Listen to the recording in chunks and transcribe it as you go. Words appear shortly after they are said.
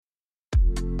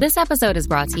This episode is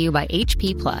brought to you by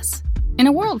HP Plus. In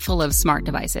a world full of smart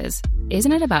devices,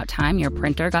 isn't it about time your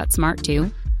printer got smart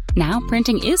too? Now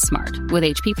printing is smart with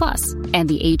HP Plus, and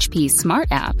the HP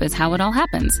Smart app is how it all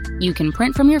happens. You can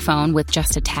print from your phone with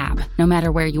just a tap, no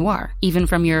matter where you are, even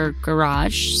from your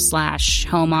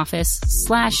garage/home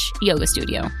office/yoga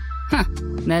studio. Huh,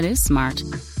 that is smart.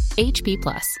 HP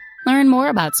Plus. Learn more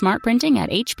about smart printing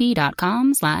at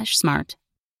hp.com/smart.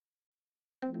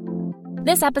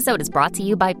 This episode is brought to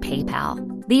you by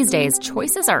PayPal. These days,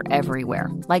 choices are everywhere.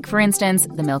 Like, for instance,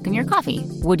 the milk in your coffee.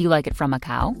 Would you like it from a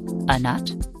cow? A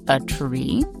nut? A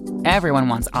tree? Everyone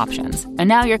wants options. And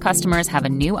now your customers have a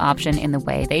new option in the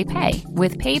way they pay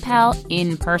with PayPal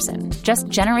in person. Just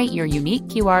generate your unique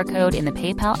QR code in the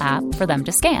PayPal app for them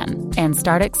to scan and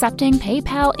start accepting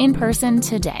PayPal in person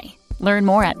today. Learn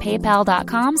more at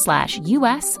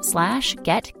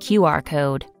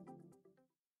paypal.com/us/getQRcode.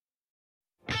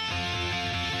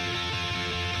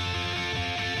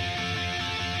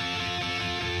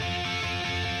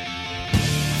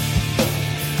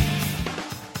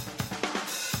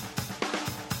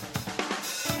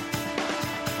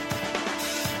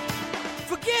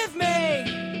 Forgive me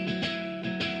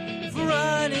for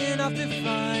running off to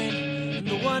find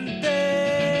the one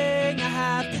thing I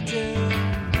have to do.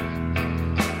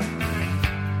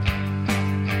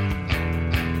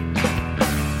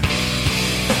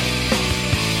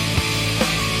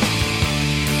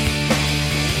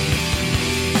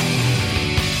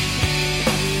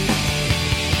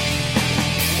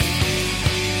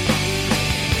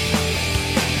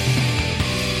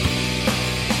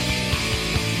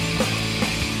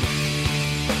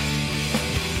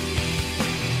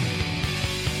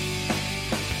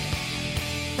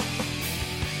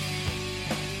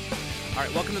 All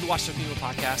right, welcome to the Watch Stuff People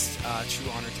podcast. True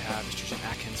honor to have Mr. Jim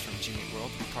Atkins from G8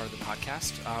 World be part of the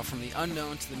podcast. From the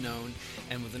unknown to the known,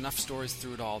 and with enough stories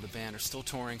through it all, the band are still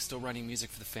touring, still writing music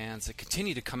for the fans that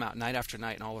continue to come out night after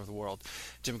night and all over the world.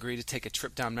 Jim agreed to take a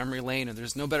trip down memory lane, and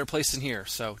there's no better place than here.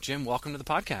 So, Jim, welcome to the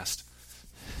podcast.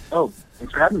 Oh,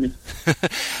 thanks for having me.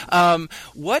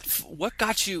 What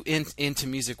got you into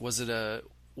music? Was it a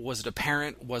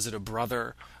parent? Was it a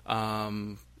brother?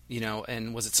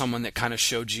 And was it someone that kind of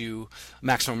showed you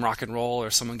Maximum Rock and Roll, or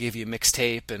someone gave you a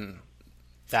mixtape and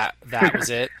that was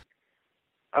it?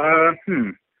 Well,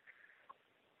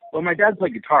 my dad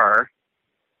played guitar,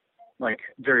 like,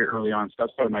 very early on, so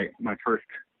that's probably my first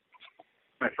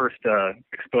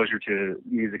exposure to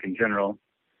music in general.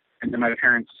 And then my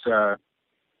parents,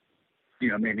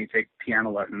 made me take piano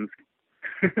lessons,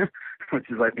 which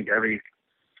is, I think, every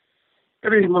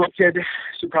little kid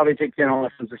should probably take piano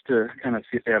lessons just to kind of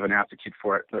see if they have an aptitude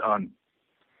for it. But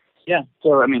yeah,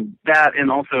 so I mean that,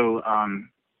 and also I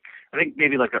think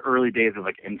maybe like the early days of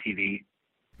like MTV,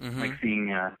 like seeing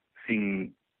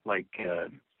like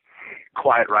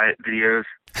Quiet Riot videos,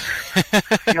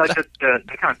 like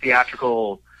the kind of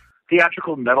theatrical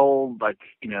metal, like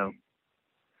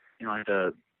like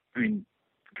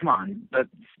come on, that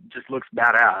just looks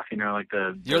badass, like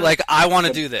the. You're like, I want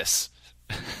to do this.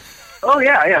 Oh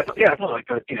yeah. So like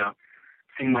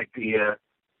seeing like the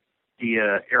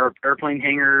airplane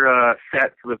hangar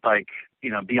set with like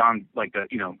beyond like the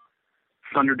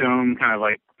Thunderdome kind of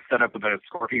like set up with the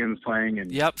Scorpions playing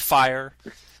and fire,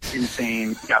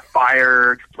 insane,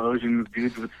 fire, explosions,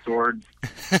 dudes with swords.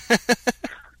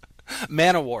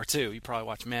 Manowar too. You probably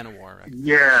watch Manowar, right?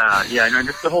 Yeah.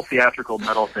 Just the whole theatrical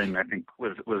metal thing, I think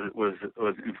was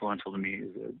influential to me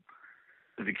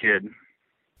as a kid.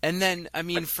 And then,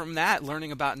 from that,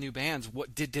 learning about new bands,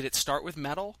 what did it start with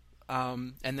metal,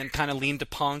 and then kind of lean to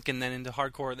punk, and then into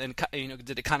hardcore? Then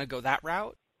did it kind of go that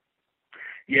route?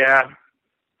 Yeah.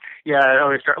 It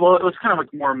always started. Well, it was kind of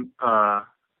like more.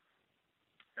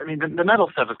 The metal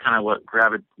stuff is kind of what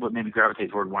made me gravitate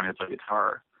toward wanting to play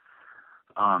guitar.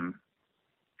 But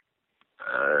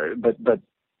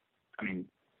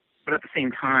at the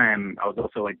same time, I was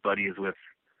also like buddies with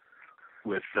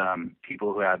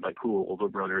people who had like cool older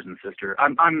brothers and sisters.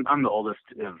 I'm the oldest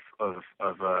of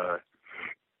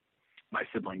my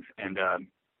siblings, and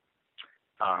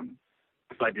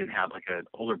so I didn't have like an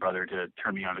older brother to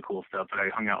turn me on to cool stuff, but I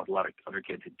hung out with a lot of other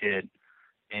kids who did,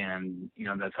 and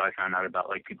that's how I found out about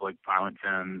like people like Violent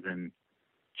Femmes and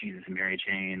Jesus and Mary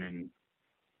Chain and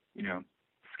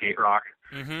skate rock.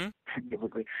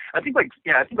 Biblically, I think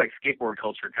skateboard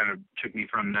culture kind of took me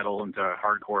from metal into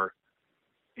hardcore.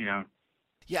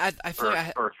 Yeah, I feel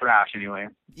or thrash anyway.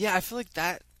 Yeah, I feel like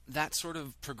that sort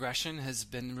of progression has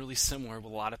been really similar with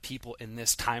a lot of people in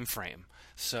this time frame.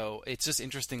 So it's just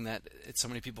interesting that so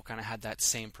many people kind of had that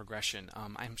same progression.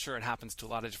 I'm sure it happens to a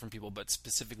lot of different people, but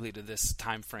specifically to this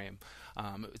time frame,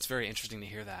 it's very interesting to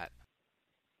hear that.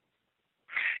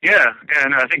 Yeah,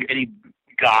 and I think any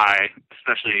guy,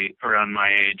 especially around my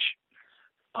age,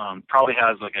 probably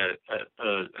has like a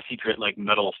secret like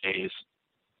metal phase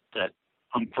that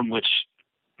from which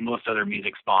most other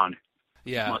music spawned.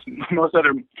 Yeah. Most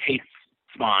other tastes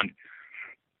spawned.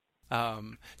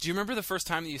 Do you remember the first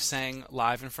time that you sang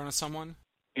live in front of someone?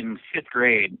 In 5th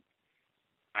grade,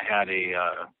 I had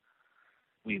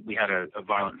we had a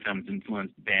Violent Femmes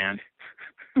influenced band.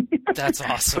 That's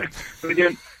awesome. we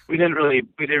didn't really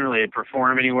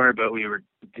perform anywhere, but we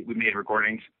made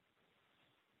recordings,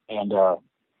 and that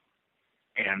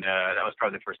was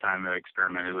probably the first time I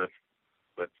experimented with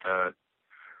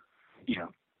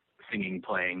singing,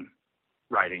 playing,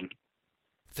 writing.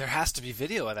 There has to be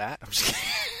video of that. I'm just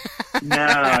kidding. No.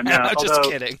 I'm just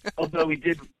kidding. Although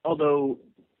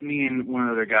me and one of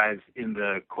the other guys in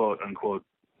the quote unquote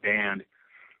band,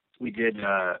 we did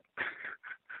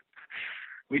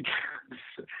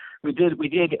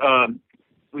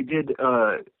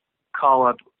call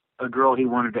up a girl he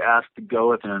wanted to ask to go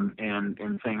with him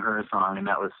and sing her a song, and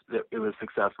it was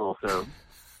successful. So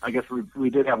I guess we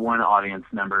did have one audience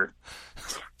member.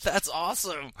 That's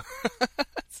awesome.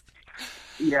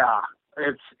 Yeah,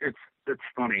 it's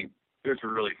funny. It's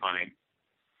really funny.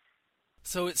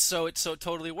 So it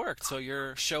totally worked. So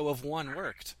your show of one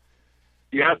worked.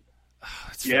 Yep. Oh,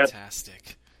 it's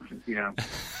fantastic. Yeah.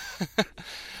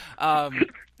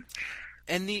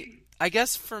 And I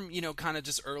guess from, kind of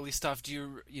just early stuff, do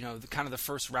you the kind of the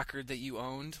first record that you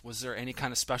owned, was there any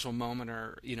kind of special moment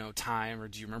or, time, or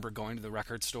do you remember going to the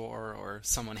record store or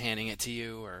someone handing it to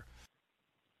you, or?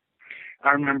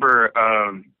 I remember,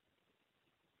 I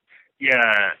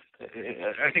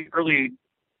think early,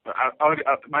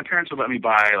 my parents would let me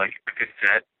buy like a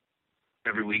cassette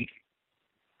every week,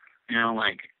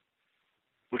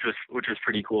 which was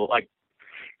pretty cool. Like,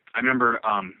 I remember,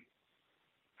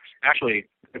 actually,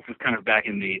 this was kind of back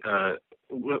in the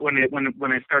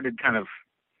when I started kind of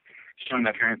showing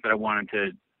my parents that I wanted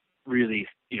to really,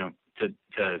 to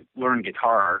learn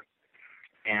guitar,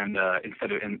 and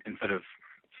instead of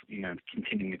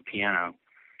continuing with piano,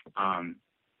 I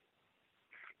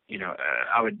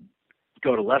would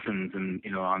go to lessons, and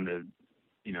on the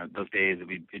those days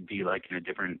it'd be like in a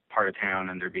different part of town,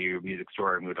 and there'd be a music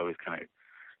store, and we would always kind of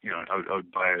I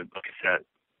would buy a cassette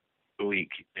a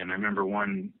week. And I remember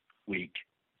one week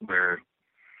where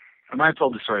I might have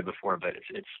told the story before, but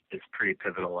it's pretty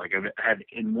pivotal. Like, I had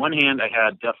in one hand I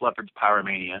had Def Leppard's Power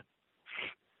Mania,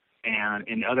 and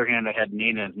in the other hand I had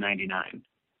Nena's 99.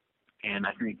 And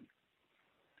I think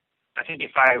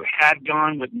if I had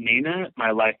gone with Nena,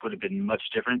 my life would have been much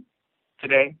different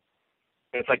today.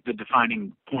 It's like the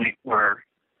defining point where,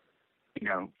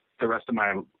 the rest of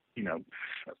my,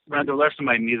 the rest of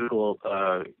my musical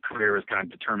career was kind of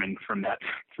determined from that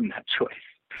choice.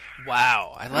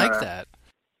 Wow, I like that.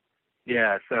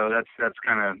 Yeah, so that's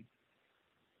kind of,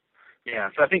 yeah.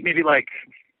 So I think maybe like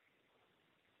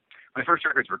my first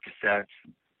records were cassettes,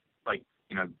 like,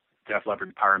 Def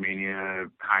Leppard, Power Mania,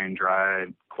 High and Dry,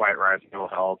 Quiet Riot, Mental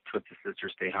Health, Twisted Sister,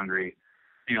 Stay Hungry,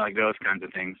 like those kinds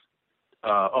of things.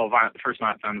 The first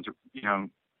Violent Femmes,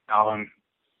 album,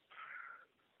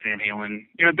 Van Halen,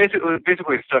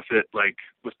 basically stuff that like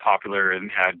was popular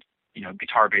and had,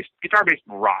 guitar based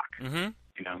rock. Mm-hmm.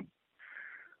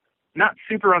 Not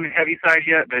super on the heavy side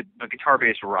yet, but guitar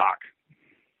based rock.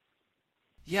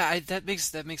 Yeah, that makes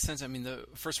sense. I mean, the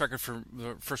first record for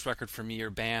me,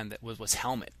 your band, that was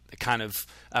Helmet. It kind of,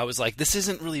 I was like, this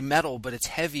isn't really metal, but it's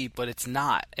heavy, but it's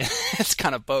not. It's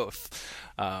kind of both.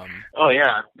 Oh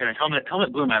yeah, Helmet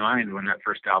blew my mind when that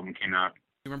first album came out.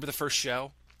 You remember the first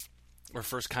show, or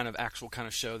first kind of actual kind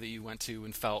of show that you went to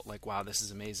and felt like, wow, this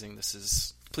is amazing.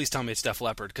 Please tell me it's Def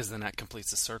Leppard, because then that completes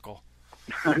the circle.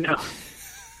 No.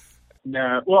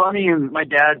 Well, I mean, my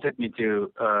dad took me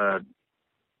to,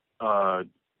 I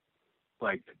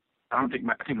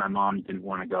think my mom didn't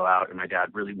want to go out, and my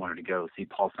dad really wanted to go see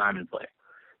Paul Simon play.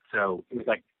 So it was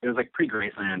like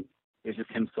pre-Graceland. It was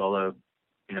just him solo,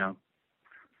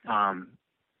 I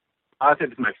would say it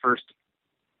was my first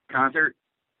concert,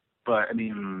 but I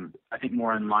mean, I think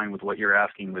more in line with what you're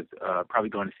asking was probably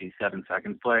going to see 7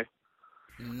 Seconds play.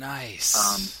 Nice.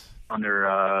 On their,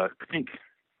 I think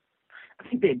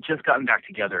they had just gotten back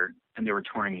together and they were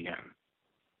touring again,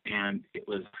 and it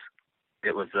was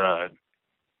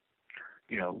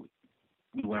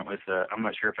we went with, I'm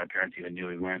not sure if my parents even knew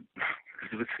we went,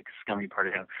 because it was like a scummy part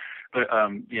of him, but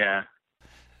yeah.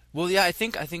 Well, yeah, I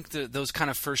think those kind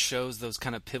of first shows, those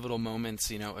kind of pivotal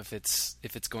moments, if it's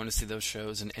going to see those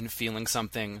shows and feeling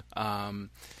something,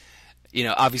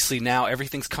 obviously now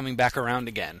everything's coming back around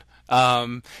again.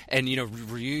 And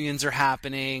reunions are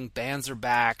happening, bands are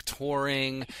back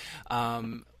touring.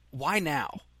 why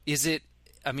now? Is it?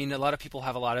 I mean, a lot of people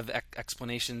have a lot of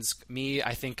explanations. Me,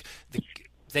 I think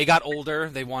they got older.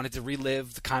 They wanted to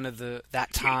relive that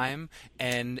time,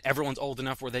 and everyone's old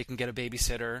enough where they can get a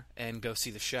babysitter and go see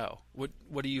the show. What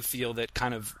do you feel that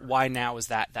kind of why now is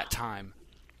that time?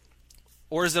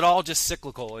 Or is it all just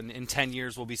cyclical, and in 10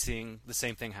 years we'll be seeing the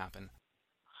same thing happen?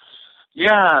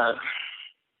 Yeah,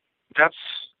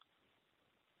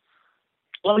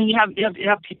 well, I mean, you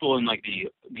have people in like you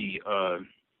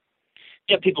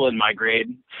have people in my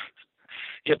grade.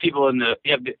 You have people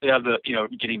you have the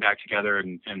getting back together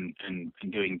and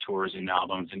doing tours and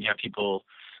albums, and you have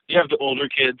the older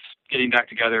kids getting back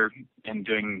together and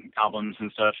doing albums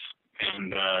and stuff.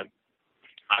 And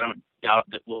I don't doubt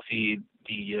that we'll see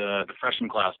the freshman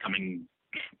class coming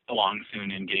along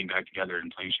soon and getting back together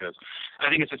and playing shows. I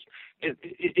think it's just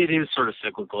it is sort of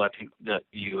cyclical. I think that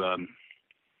you I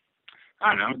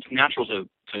don't know, it's natural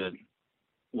to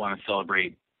want to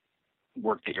celebrate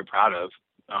work that you're proud of.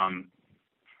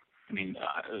 I mean,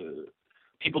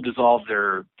 people dissolve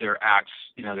their acts,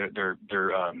 their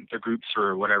groups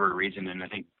for whatever reason, and I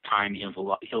think time heals a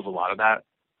lot of that,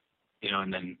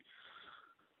 and then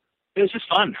it was just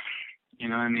fun,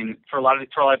 I mean, for a lot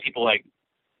of people, like,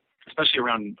 especially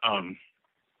around,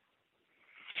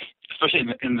 especially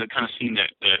in the kind of scene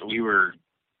that we were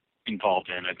involved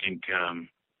in, I think,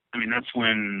 I mean, that's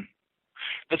when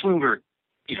we were,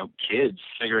 kids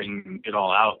figuring it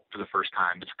all out for the first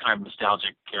time. It's kind of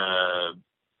nostalgic,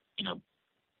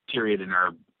 period in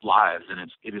our lives, and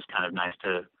it is kind of nice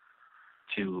to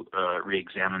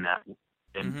re-examine that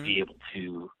and be able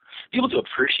to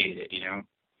appreciate it.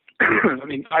 I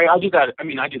mean, I do that. I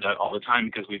mean, I do that all the time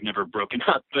because we've never broken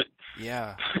up. But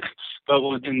yeah. But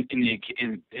in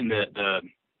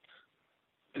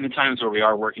the times where we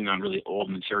are working on really old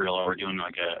material, or we're doing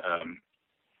like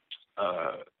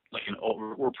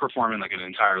we're performing like an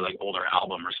entire like older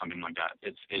album or something like that.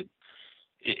 It's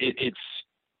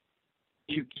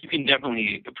you can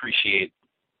definitely appreciate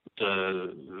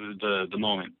the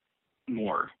moment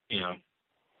more,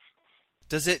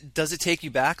 Does it take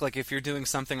you back? Like if you're doing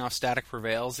something off Static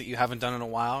Prevails that you haven't done in a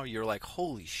while, you're like,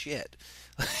 holy shit.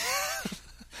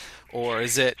 Or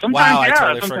is it, sometimes, wow, yeah, I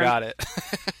totally forgot it.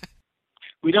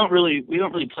 we don't really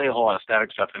play a whole lot of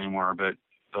Static stuff anymore, but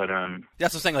that's what I'm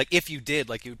saying. Like if you did,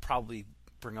 like you would probably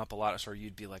bring up a lot of, or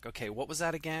you'd be like, okay, what was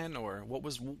that again? Or what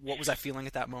was I feeling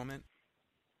at that moment?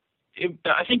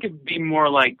 I think it'd be more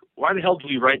like, why the hell did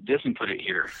we write this and put it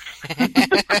here?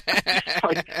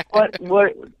 Like, what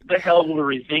the hell were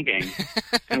we thinking?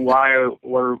 And why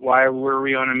were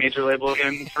we on a major label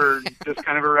again for this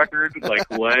kind of a record? Like,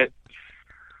 what?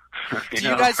 Do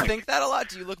you guys think that a lot?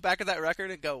 Do you look back at that record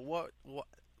and go, what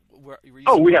were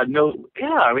you we had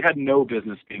no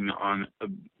business being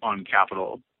on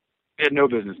Capitol. We had no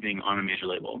business being on a major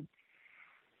label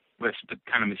with the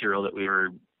kind of material that we were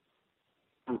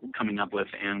coming up with,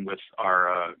 and with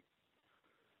our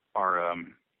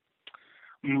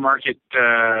market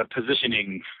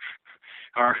positioning,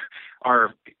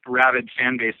 our rabid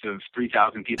fan base of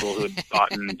 3,000 people who had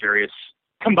bought various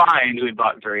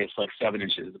like 7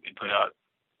 inches that we put out.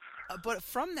 But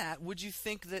from that, would you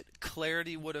think that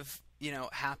Clarity would have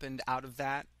happened out of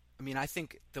that? I mean, I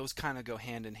think those kind of go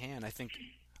hand in hand.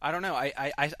 I don't know.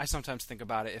 I sometimes think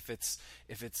about it.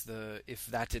 If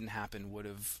that didn't happen, would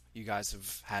have you guys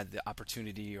have had the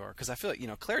opportunity, or because I feel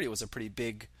like Clarity was a pretty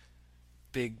big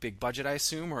budget, I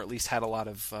assume, or at least had a lot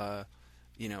of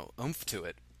oomph to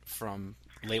it from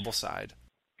label side.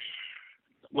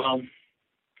 Well,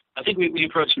 I think we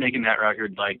approached making that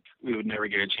record like we would never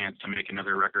get a chance to make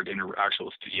another record in an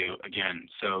actual studio again.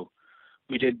 So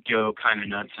we did go kind of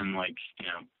nuts and like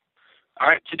all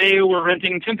right, today we're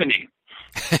renting Timpani.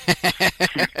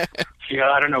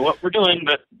 I don't know what we're doing,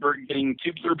 but we're getting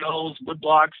tubular bells, wood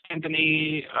blocks,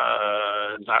 timpani,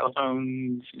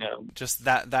 xylophones. Just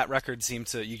that record seemed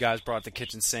to, you guys brought the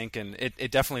kitchen sink, and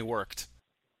it definitely worked.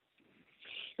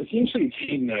 It seems pretty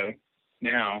tame though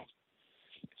now.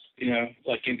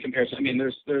 Like in comparison, I mean,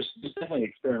 there's definitely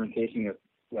experimentation with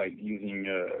like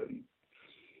using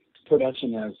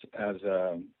production as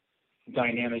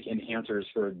dynamic enhancers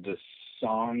for the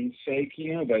song's sake,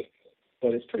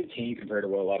 but it's pretty tame compared to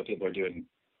what a lot of people are doing.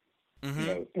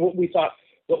 Mm-hmm. What we thought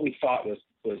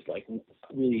was like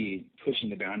really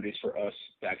pushing the boundaries for us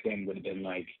back then would have been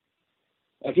like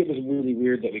it was really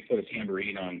weird that we put a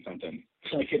tambourine on something.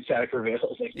 Like it's Static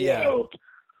Prevails. Like, yeah, whoa,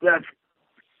 that's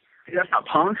not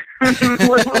punk.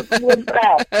 What's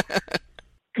that?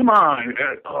 Come on.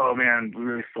 Oh man, we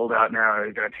really sold out now.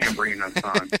 I got a tambourine on the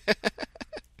song.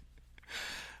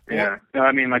 Yeah. No,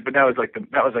 I mean, like, but that was like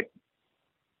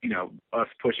us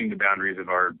pushing the boundaries of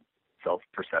our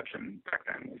self-perception back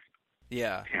then was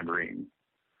tambourine.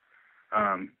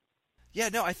 Yeah,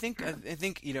 no, I think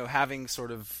having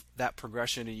sort of that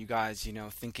progression of you guys,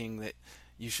 thinking that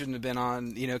you shouldn't have been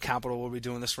on, Capitol while we're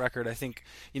doing this record. I think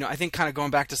kind of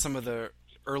going back to some of the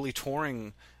early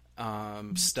touring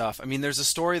stuff. I mean, there's a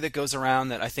story that goes around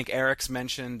that I think Eric's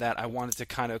mentioned that I wanted to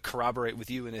kind of corroborate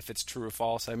with you, and if it's true or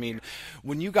false. I mean,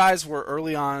 when you guys were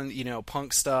early on,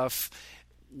 punk stuff,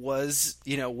 was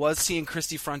seeing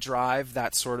Christie Front Drive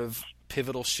that sort of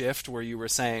pivotal shift where you were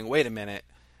saying, wait a minute,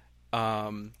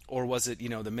 or was it,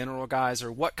 the Mineral guys,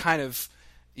 or what kind of,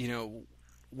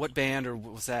 what band, or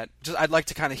was that? Just, I'd like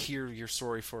to kind of hear your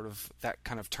story, sort of that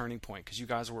kind of turning point, because you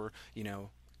guys were,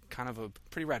 kind of a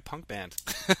pretty rad punk band.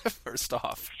 First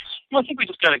off, well, I think we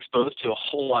just got exposed to a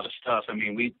whole lot of stuff. I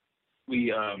mean, we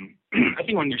I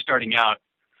think when you're starting out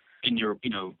and you're,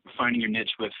 finding your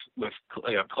niche with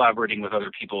collaborating with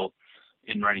other people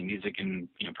in writing music and,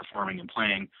 performing and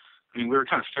playing, I mean, we were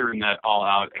kind of figuring that all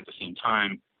out at the same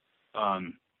time,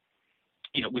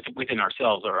 within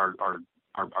ourselves, our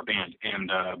band.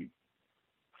 And,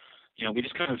 we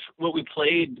just kind of, what we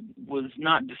played was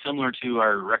not dissimilar to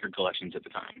our record collections at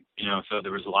the time, so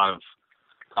there was a lot of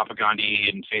Propaganda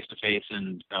and Face to Face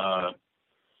and,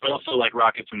 but also like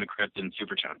Rocket from the Crypt and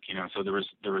Superchunk, so there was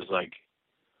like,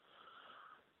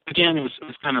 again, it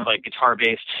was kind of like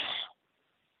guitar-based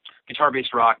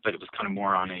rock, but it was kind of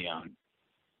more on a,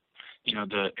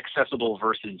 the accessible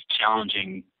versus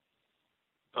challenging,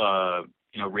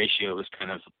 ratio was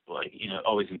kind of like,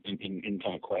 always in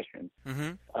kind of question.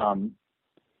 Mm-hmm.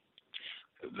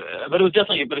 But it was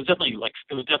definitely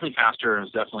faster, and it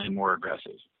was definitely more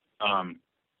aggressive. And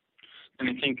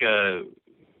I think, I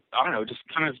don't know, just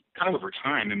kind of over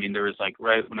time. I mean, there was like,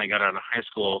 right when I got out of high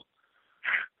school,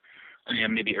 I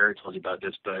mean, maybe Eric told you about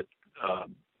this, but,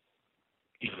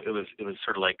 it was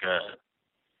sort of like,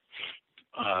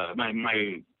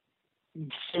 my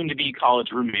soon to be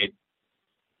college roommate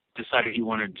decided he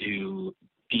wanted to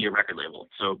be a record label.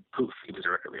 So Poof, it was a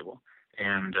record label.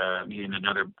 And me and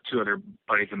two other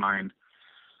buddies of mine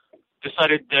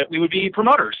decided that we would be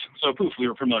promoters. So Poof, we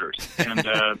were promoters. And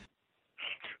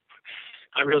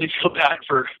I really feel bad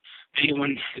for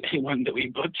anyone that we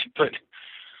booked, but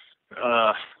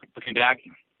looking back,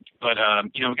 but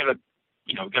we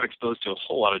got exposed to a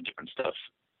whole lot of different stuff.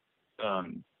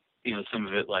 Some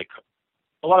of it like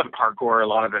a lot of it hardcore, a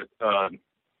lot of it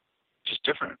just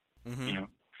different. Mm-hmm.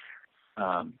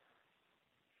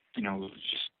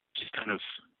 Just kind of,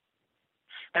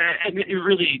 and it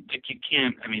really, like, you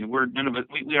can't. I mean,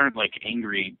 we aren't like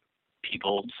angry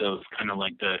people, so it's kind of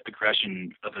like the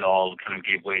aggression of it all kind of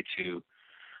gave way to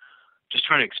just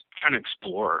trying to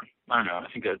explore. I don't know.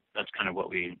 I think that's kind of what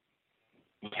we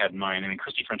had in mind. I mean,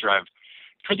 Christie Front Drive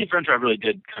really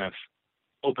did kind of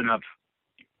open up.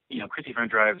 Christie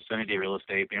Front Drive, Sunny Day Real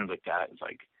Estate, bands like that. It's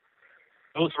like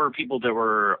those were people that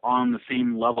were on the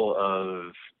same level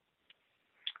of,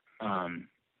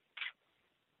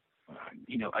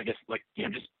 I guess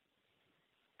just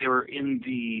they were in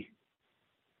the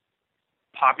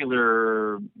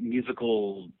popular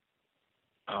musical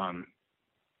samplings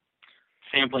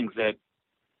that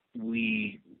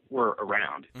we were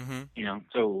around. Mm-hmm.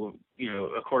 So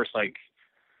of course, like,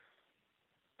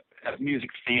 as music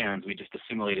fans, we just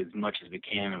assimilate as much as we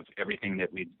can of everything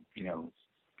that we,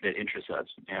 that interests us.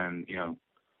 And,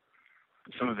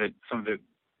 some of it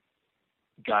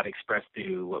got expressed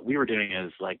through what we were doing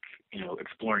as, like,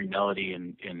 exploring melody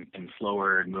and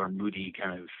slower and more moody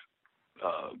kind of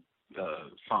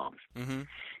songs. Mm-hmm.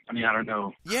 I mean, I don't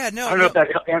know. Yeah, no. I don't know if that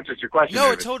answers your question.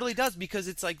 No, it totally does, because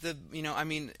it's like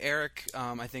Eric,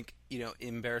 I think,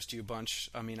 embarrassed you a bunch.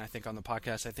 I mean, I think on the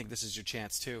podcast, I think this is your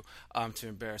chance too, to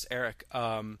embarrass Eric.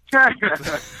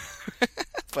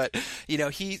 But,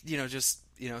 he, just,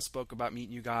 spoke about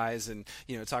meeting you guys and,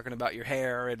 talking about your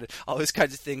hair and all those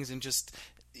kinds of things, and just,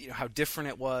 how different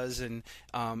it was. And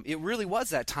it really was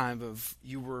that time of,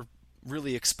 you were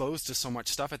really exposed to so much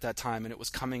stuff at that time, and it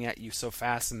was coming at you so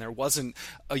fast, and there wasn't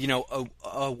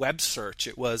a web search.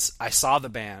 It was, I saw the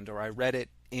band, or I read it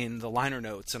in the liner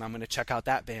notes, and I'm going to check out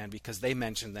that band because they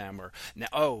mentioned them, or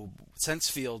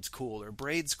Sensefield's cool, or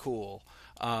Braid's cool.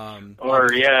 I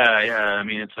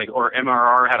mean, it's like, or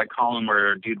MRR had a column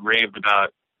where a dude raved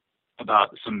about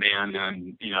some band,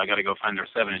 and I got to go find their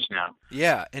 7-inch now.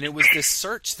 Yeah, and it was this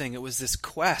search thing. It was this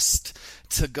quest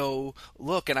to go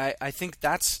look, and I think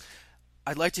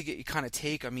I'd like to get you kind of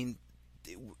take. I mean,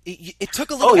 it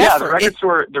took a little effort.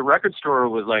 The record store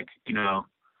was like,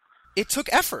 it took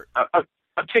effort. A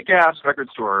kick-ass record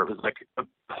store was like a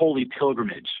holy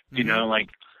pilgrimage. Mm-hmm. Like,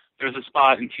 there's a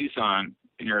spot in Tucson,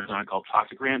 in Arizona, called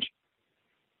Toxic Ranch.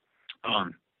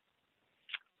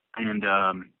 and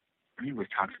I think it was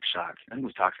Toxic Shock. I think it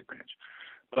was Toxic Ranch,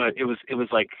 but it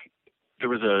was like there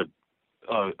was a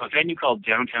venue called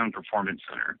Downtown Performance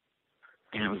Center,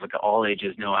 and it was like an all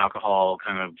ages, no alcohol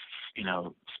kind of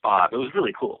spot. It was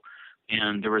really cool.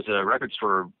 And there was a record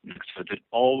store next to it that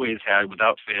always had,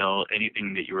 without fail,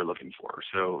 anything that you were looking for.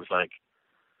 So it was like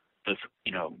this,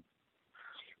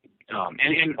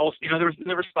 and also,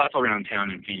 there were spots all around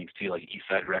town in Phoenix too, like East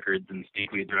Side Records and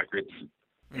Snakeweed Records,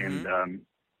 and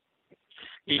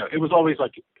it was always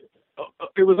like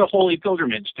it was a holy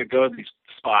pilgrimage to go to these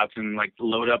spots and like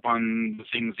load up on the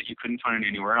things that you couldn't find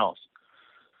anywhere else.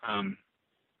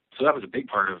 So that was a big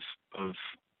part of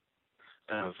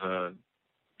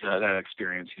that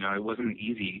experience. It wasn't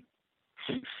easy.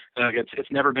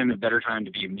 It's never been a better time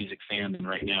to be a music fan than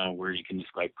right now, where you can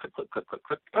just like click, click, click, click,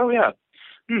 click. Oh yeah,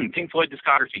 Pink Floyd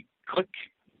discography. Click.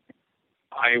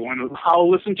 I'll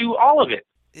listen to all of it.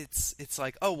 It's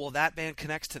like, oh well, that band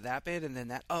connects to that band, and then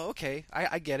that. Oh okay,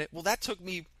 I get it. Well, that took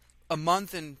me a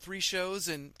month and 3 shows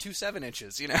and 2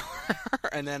 7-inches,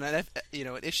 and then an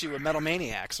issue of Metal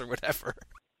Maniacs or whatever.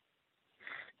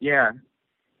 Yeah.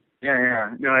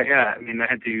 No, yeah. I mean, I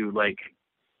had to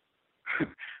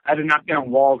I had to knock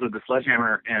down walls with the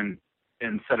sledgehammer and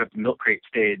set up the Milk Crate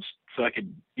stage so I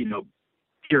could, hear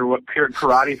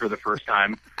karate for the first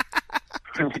time.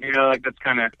 That's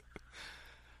kind of,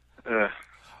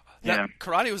 yeah.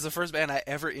 Karate was the first band I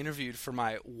ever interviewed for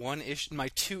my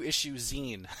 2-issue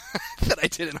zine that I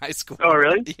did in high school. Oh,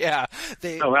 really? Yeah.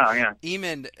 Oh, wow, yeah.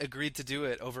 Eamon agreed to do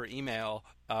it over email,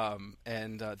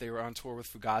 and they were on tour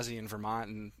with Fugazi in Vermont,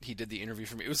 and he did the interview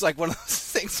for me. It was like one of those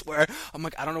things where I'm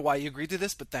like, I don't know why you agreed to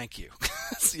this, but thank you.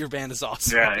 Your band is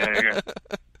awesome. Yeah.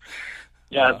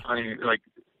 Yeah, it's funny.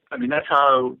 That's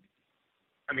how,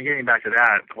 getting back to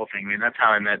that whole thing, that's how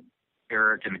I met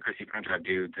Eric and the Chrissy Printrap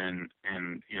dudes and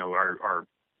our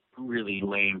really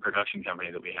lame production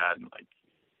company that we had.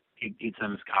 He'd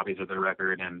send us copies of the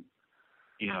record and,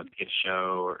 to get a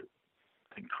show, or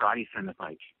Karate sent us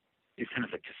a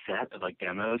cassette of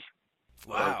demos.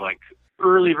 Wow. Of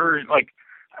early version. I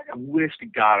wish to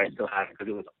God I still had it because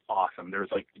it was awesome. There was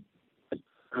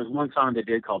one song they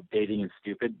did called Dating is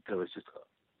Stupid that was just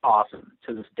awesome.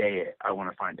 To this day, I want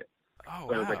to find it. Oh,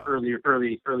 but wow. It was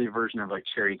early version of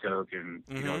Cherry Coke and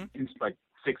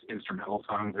 6 instrumental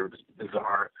songs. They were just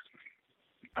bizarre.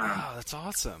 Wow, that's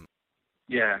awesome.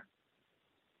 Yeah,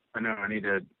 I know. I need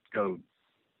to go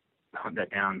hunt that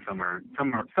down somewhere.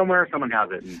 Someone has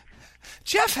it. And,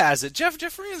 Jeff has it. Jeff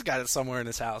Maria's got it somewhere in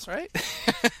his house, right?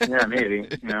 Yeah, maybe.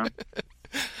 Yeah.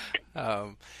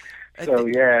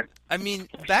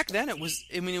 Back then it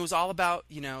was all about,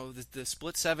 the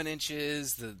split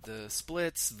 7-inches, the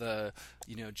splits, the,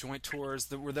 joint tours.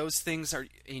 Were those things of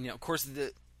course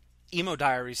the emo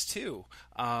diaries too.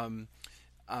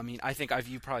 I think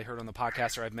you probably heard on the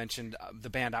podcast, or I've mentioned the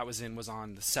band I was in was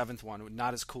on the 7th one,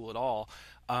 not as cool at all.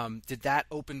 Did that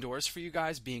open doors for you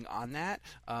guys being on that?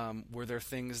 Were there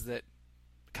things that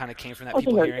kind of came from that,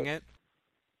 people hearing it?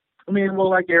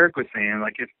 Like Eric was saying,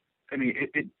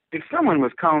 if someone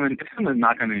was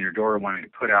knocking on your door wanting to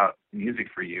put out music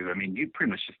for you, you pretty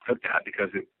much just took that because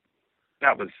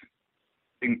that was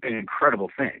an incredible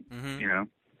thing,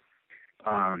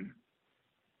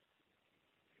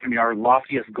 our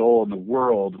loftiest goal in the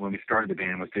world when we started the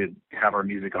band was to have our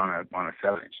music on a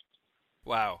 7-inch.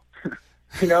 Wow.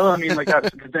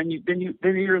 That. Then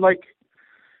you're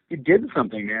you did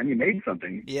something, man. You made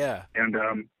something. Yeah. And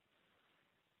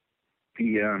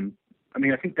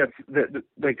I think that's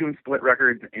doing split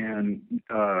records and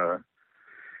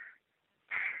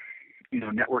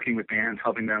networking with bands,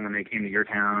 helping them when they came to your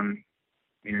town,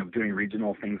 doing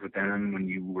regional things with them when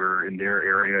you were in their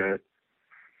area.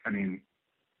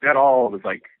 That all was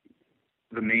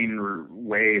the main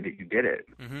way that you did it.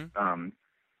 Mm-hmm.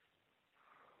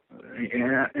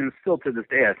 And still to this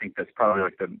day, I think that's probably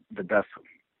the best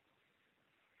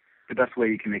way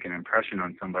you can make an impression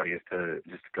on somebody is to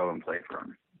just go and play for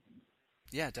them.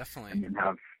 Yeah, definitely. And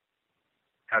have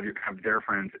their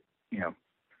friends,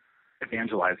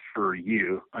 evangelize for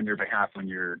you on your behalf when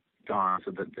you're gone, so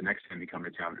that the next time you come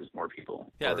to town, there's more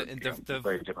people. Yeah, play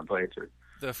a different place.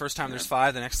 The first time there's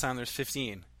 5, the next time there's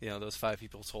 15. Those 5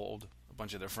 people told a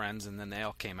bunch of their friends, and then they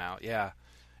all came out. Yeah,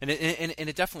 and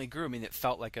it definitely grew. It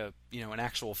felt like an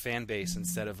actual fan base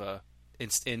instead of a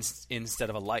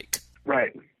like.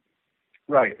 Right.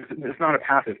 It's not a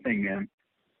passive thing, man.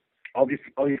 All these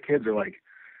kids are I'm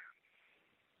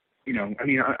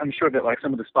sure that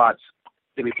some of the spots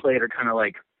that we played are kind of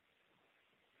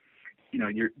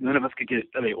none of us could get.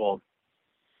 You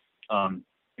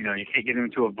can't get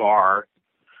into a bar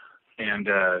and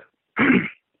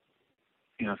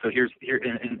So here,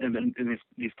 and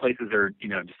these places are,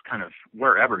 just kind of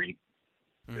wherever,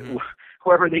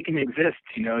 wherever they can exist,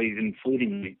 even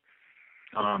fleetingly.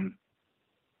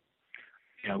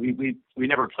 We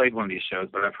never played one of these shows,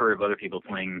 but I've heard of other people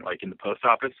playing like in the post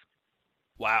office.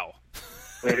 Wow.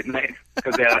 Late at night,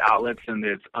 because they had outlets and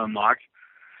it's unlocked,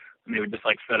 and they would just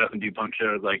like set up and do punk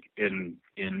shows like in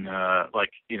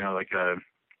like a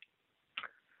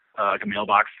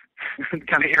mailbox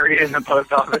kind of area in the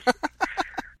post office,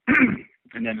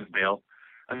 and then just bail.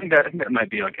 I think that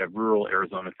might be like a rural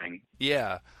Arizona thing.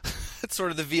 Yeah, it's sort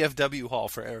of the VFW hall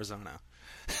for Arizona.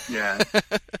 Yeah.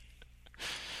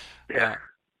 Yeah.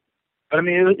 But I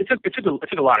mean, it took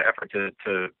a lot of effort to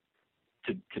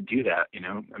do that.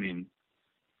 I mean,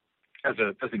 as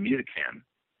a music fan,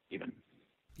 even.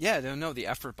 Yeah, no, the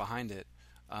effort behind it.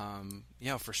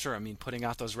 For sure. I mean, putting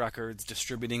out those records,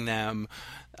 distributing them,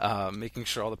 making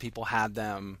sure all the people had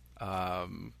them,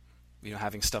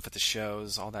 having stuff at the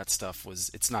shows, all that stuff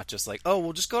it's not just like, oh,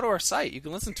 well, just go to our site. You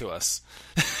can listen to us.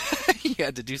 You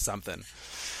had to do something.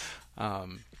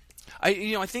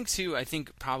 I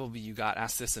think probably you got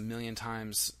asked this a million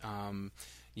times,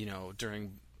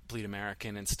 during Bleed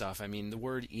American and stuff. I mean, the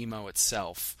word emo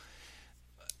itself,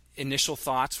 initial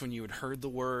thoughts when you had heard the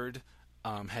word,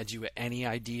 had you any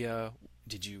idea,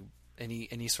 did you,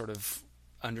 any sort of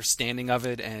understanding of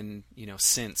it? And,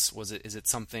 since, is it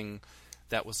something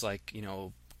that was like,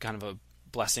 kind of a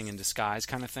blessing in disguise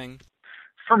kind of thing?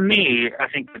 For me, I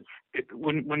think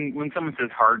when someone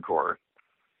says hardcore,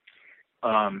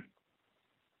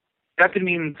 that could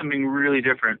mean something really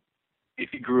different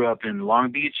if you grew up in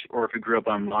Long Beach or if you grew up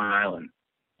on Long Island,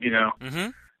 Mm-hmm.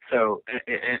 So,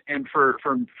 and for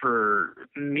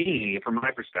me, from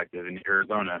my perspective in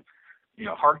Arizona,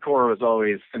 hardcore was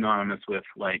always synonymous with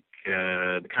like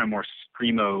the kind of more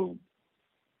screamo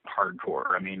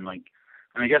hardcore. I mean,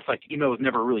 and I guess like emo was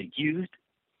never really used,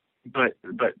 but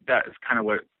that is kind of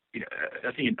what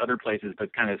I think in other places,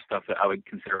 but kind of stuff that I would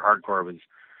consider hardcore was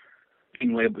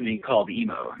being called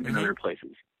emo in other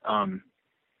places.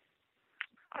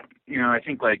 I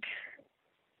think like,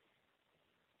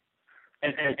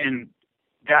 and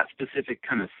that specific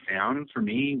kind of sound for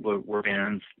me were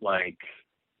bands like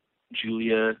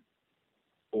Julia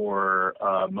or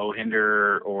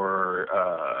Mohinder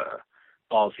or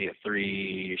Policy of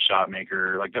Three,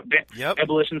 Shotmaker, like the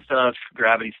Ebullition stuff,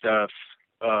 Gravity stuff,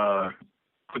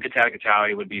 Quick Attack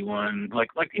Italia would be one.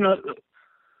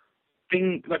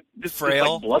 Thing like this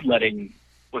Frail, like bloodletting.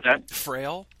 What's that?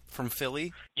 Frail from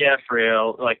Philly. Yeah,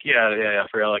 Frail. Like yeah,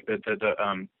 Frail. Like the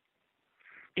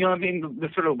I mean the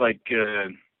sort of like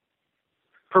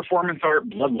performance art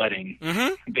bloodletting,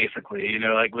 basically.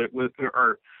 Like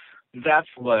or that's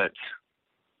what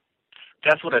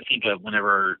I think of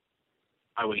whenever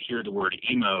I would hear the word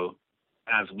emo,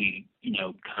 as we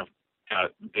kind of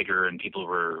got bigger and people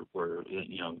were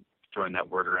throwing that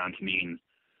word around to mean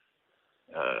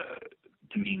a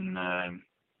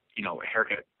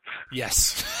haircut.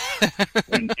 Yes.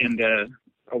 and a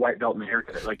white belt and a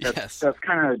haircut. Like that's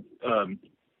kind of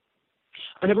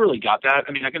I never really got that.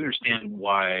 I mean, I can understand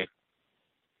why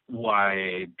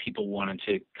people wanted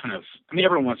to kind of. I mean,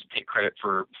 everyone wants to take credit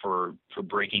for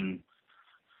breaking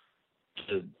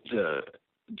the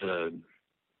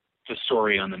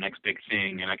story on the next big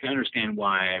thing, and I can understand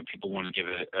why people want to give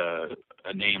it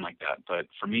a name like that. But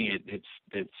for me, it's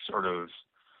sort of,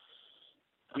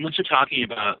 unless you're talking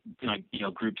about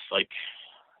groups like,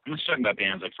 unless you're talking about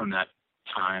bands like from that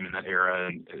time and that era,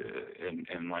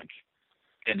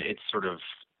 and it's sort of,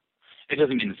 it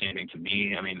doesn't mean the same thing to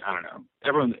me. I mean, I don't know.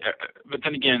 Everyone, but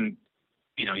then again,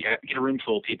 you get a room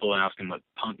full of people and ask them what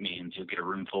punk means, you'll get a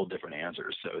room full of different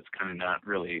answers. So it's kind of not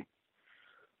really,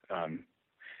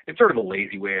 it's sort of a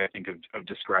lazy way, I think, of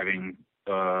describing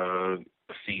a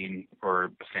scene or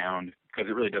a sound, because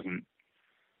it really doesn't.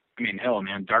 I mean, hell,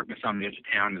 man, Darkness on the Edge of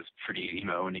Town is pretty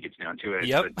emo when it gets down to it.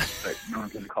 Yep. But no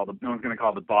one's going to call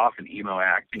the Boss an emo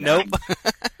act. Nope.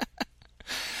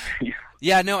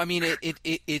 Yeah, no, I mean,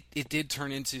 it did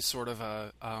turn into sort of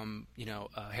a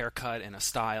haircut and a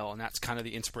style, and that's kind of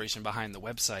the inspiration behind the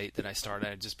website that I started.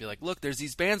 I'd just be like, look, there's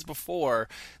these bands before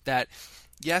that,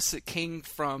 yes, it came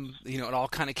from, it all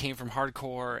kind of came from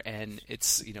hardcore, and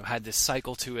it's, had this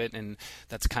cycle to it, and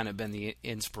that's kind of been the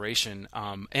inspiration.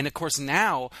 And of course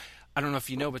now, I don't know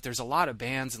if you know, but there's a lot of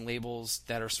bands and labels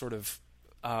that are sort of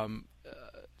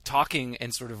talking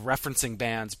and sort of referencing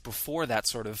bands before that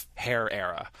sort of hair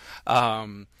era.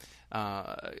 Count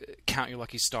Your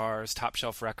Lucky Stars, Top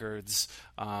Shelf Records,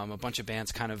 a bunch of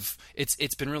bands kind of,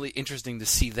 it's been really interesting to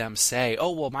see them say,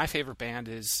 oh, well, my favorite band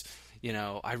is,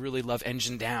 I really love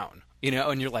Engine Down,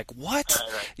 and you're like, what?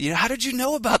 How did you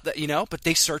know about that? But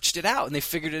they searched it out and they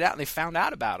figured it out and they found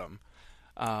out about them.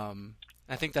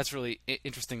 I think that's really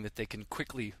interesting that they can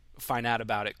quickly find out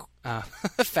about it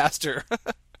faster.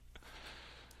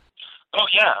 Oh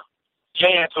yeah,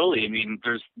 totally. I mean,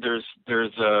 there's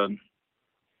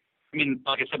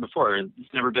like I said before,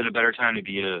 it's never been a better time to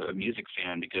be a music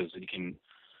fan, because you can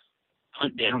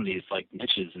hunt down these like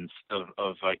niches and of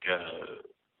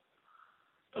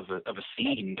a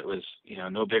scene that was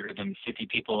no bigger than 50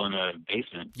 people in a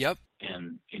basement. Yep.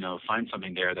 And find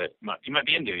something there that you might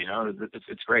be into.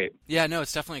 It's great. Yeah, no,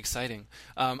 it's definitely exciting.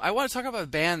 I want to talk about a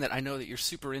band that I know that you're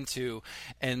super into,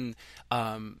 and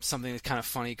something that's kind of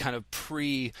funny, kind of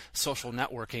pre-social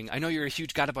networking. I know you're a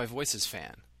huge Guided by Voices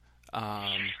fan.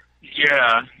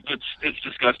 Yeah, it's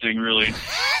disgusting, really.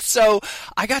 So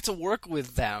I got to work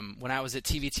with them when I was at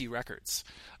TVT Records.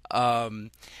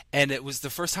 And it was the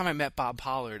first time I met Bob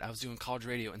Pollard. I was doing college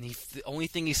radio, and the only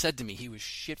thing he said to me, he was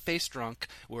shit-faced drunk.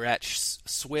 We're at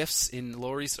Swift's in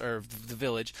Laurie's, or the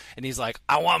Village, and he's like,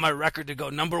 I want my record to go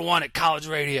 #1 at college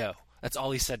radio. That's all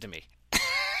he said to me.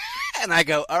 And I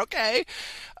go, okay.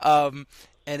 And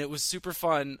it was super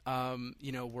fun,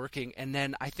 working. And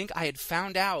then I think I had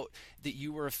found out that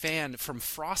you were a fan from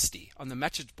Frosty on the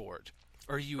message board.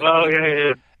 Oh,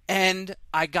 yeah. And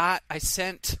I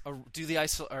sent do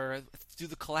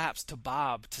the collapse to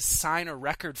Bob to sign a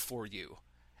record for you,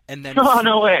 and then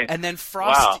no way. And then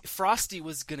Frosty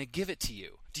was gonna give it to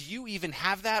you. Do you even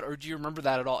have that, or do you remember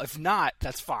that at all? If not,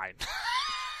 that's fine.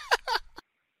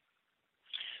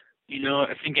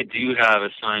 I think I do have a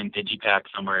signed digipack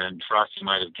somewhere, and Frosty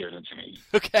might have given it to me.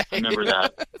 Okay, I remember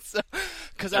that.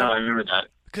 I remember that.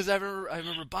 Because I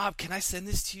remember, Bob, can I send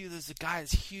this to you? There's a guy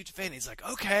that's a huge fan. He's like,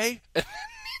 okay.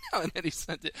 And then he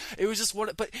sent it. It was just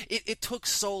but it took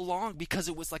so long because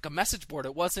it was like a message board.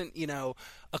 It wasn't, a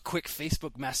quick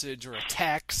Facebook message or a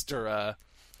text or a,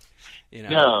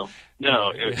 No.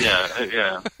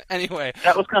 Yeah. Anyway.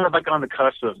 That was kind of like on the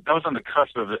cusp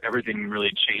of everything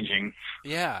really changing.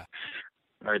 Yeah.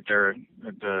 Right there.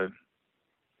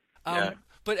 Yeah.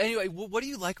 But anyway, what do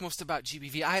you like most about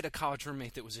GBV? I had a college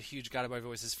roommate that was a huge Guided by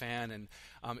Voices fan, and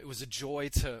it was a joy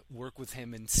to work with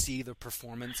him and see the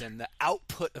performance and the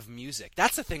output of music.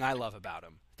 That's the thing I love about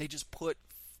him. They just put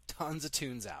tons of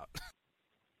tunes out.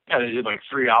 Yeah, they did like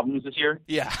 3 albums this year.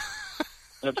 Yeah.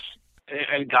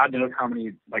 And God knows how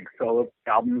many like solo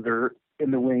albums are in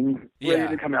the wings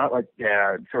ready to come out. Like,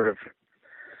 yeah, sort of.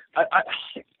 I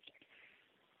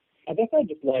guess I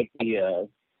just like the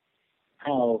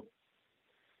how.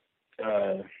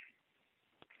 Kind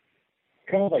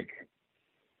of like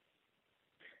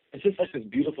it's just like this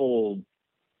beautiful,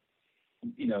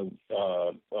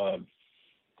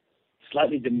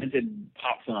 slightly demented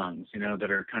pop songs,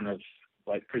 that are kind of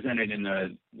like presented in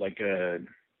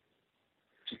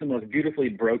just the most beautifully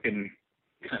broken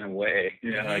kind of way.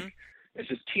 Like it's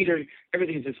just teetering.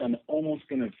 Everything's just almost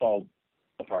going to fall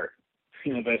apart,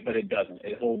 but it doesn't.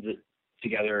 It holds it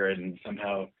together, and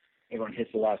somehow everyone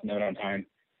hits the last note on time.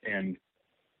 And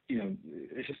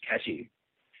it's just catchy.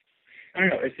 I don't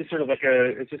know. It's just sort of like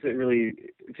it's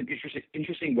an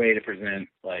interesting way to present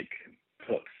like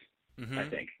hooks. Mm-hmm. I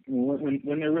think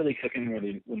when they're really cooking,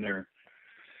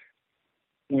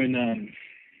 when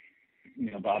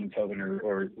Bob and Tobin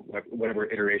or whatever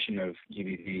iteration of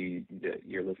GBV that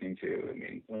you're listening to. I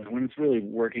mean, when it's really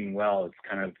working well, it's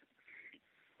kind of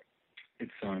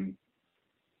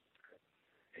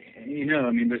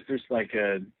there's like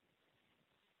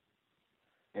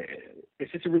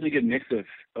it's just a really good mix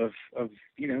of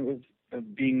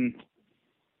being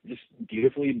just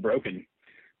beautifully broken.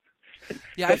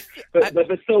 Yeah, but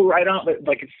so right on. But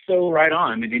like it's so right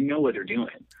on. I mean, they know what they're doing.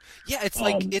 Yeah, it's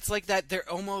like that. They're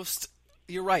almost.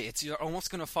 You're right. You're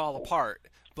almost going to fall apart.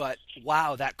 But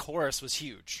wow, that chorus was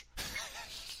huge.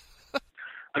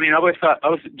 I mean, I was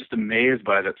just amazed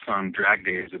by that song "Drag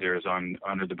Days" of theirs on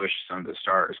 "Under the Bush, Under the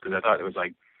Stars," because I thought it was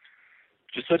like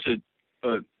just such a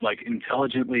like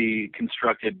intelligently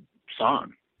constructed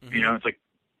song. Mm-hmm. It's like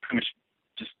pretty much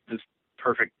just this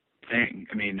perfect thing.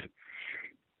 I mean,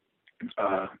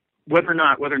 whether or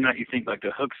not you think like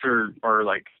the hooks are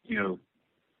like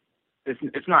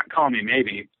it's not "Call Me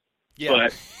Maybe," yeah.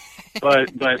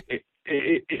 but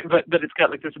it's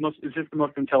got like it's just the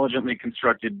most intelligently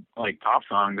constructed like pop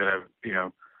song that I've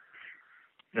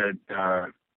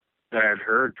that I'd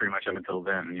heard pretty much up until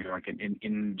then, like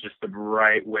in just the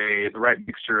right way, the right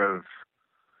mixture of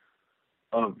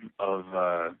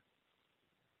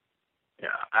yeah,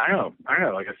 I don't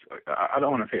know, like I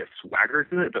don't want to say a swagger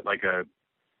to it, but like a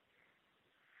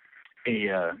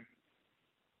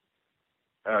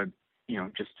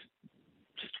just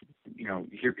just,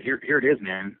 here it is,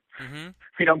 man. Mm-hmm.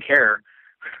 We don't care.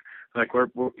 Like we're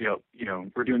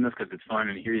doing this because it's fun,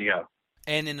 and here you go.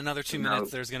 And in another 2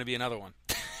 minutes, there's going to be another one.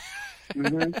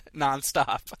 Mm-hmm.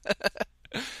 Nonstop.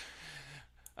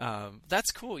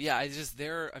 That's cool. Yeah,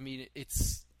 the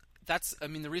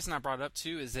reason I brought it up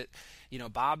too is that,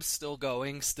 Bob's still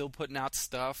going, still putting out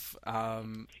stuff.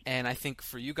 And I think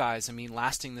for you guys,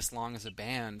 lasting this long as a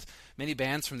band, many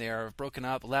bands from there have broken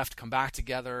up, left, come back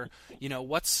together.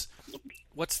 What's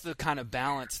the kind of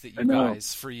balance that you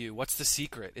guys, for you, what's the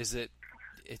secret? Is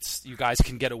it's you guys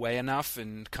can get away enough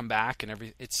and come back and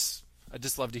I'd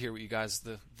just love to hear what you guys,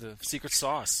 the secret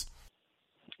sauce.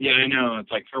 Yeah, I know.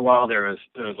 It's like for a while there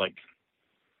was like,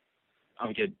 I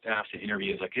would get asked in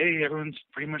interviews like, "Hey, everyone's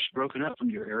pretty much broken up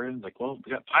from your era." Like, well,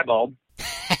 we got Piebald,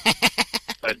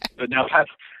 but now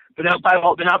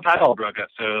Piebald broke up.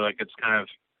 So like, it's kind of,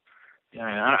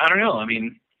 I don't know.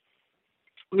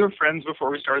 We were friends before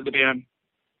we started the band.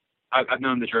 I've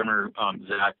known the drummer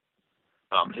Zach.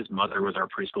 His mother was our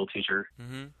preschool teacher,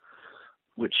 mm-hmm.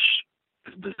 which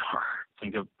is bizarre to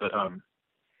think of, but I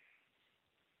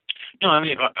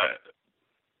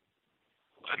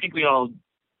think we all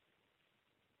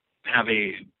have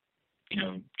a,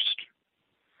 just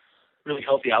really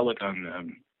healthy outlook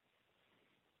on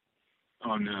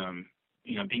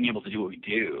being able to do what we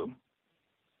do.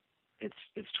 It's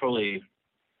totally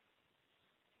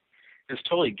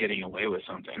getting away with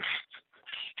something.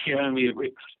 And we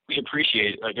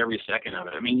appreciate like every second of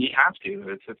it. You have to.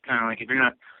 It's kind of like if you're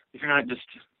not just.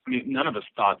 None of us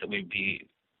thought that we'd be.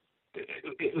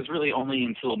 It was really only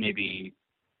until maybe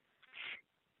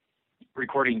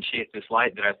recording Chase This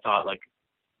Light that I thought like,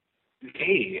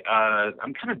 hey,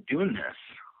 I'm kind of doing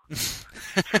this.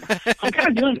 I'm kind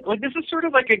of doing like this is sort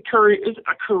of like a career. Is it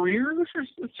a career? This is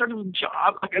sort of a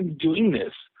job. Like I'm doing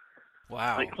this.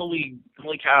 Wow. Like holy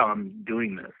cow, I'm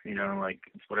doing this. Like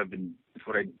it's what I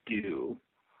do.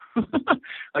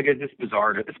 Like it's just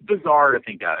bizarre. It's bizarre to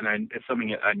think that, and it's something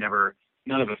that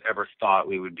none of us ever thought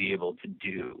we would be able to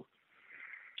do.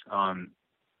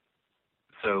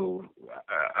 So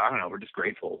I don't know. We're just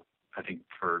grateful, I think,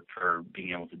 for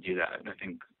being able to do that. And I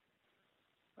think,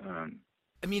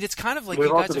 it's kind of like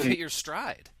you guys have hit your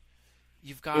stride.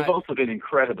 We've also been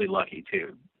incredibly lucky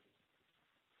too.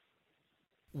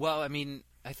 Well, I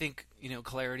think,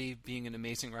 Clarity being an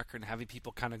amazing record and having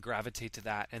people kind of gravitate to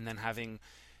that, and then having,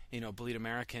 Bleed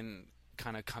American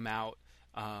kind of come out,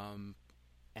 and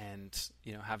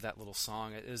have that little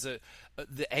song. It was the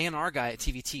A&R guy at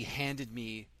TVT handed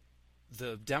me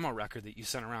the demo record that you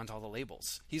sent around to all the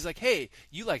labels. He's like, "Hey,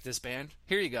 you like this band?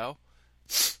 Here you go."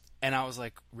 And I was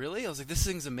like, "Really?" I was like, "This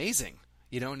thing's amazing."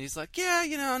 And he's like, "Yeah,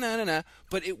 no."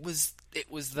 But it was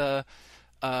that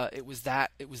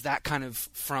kind of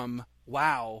from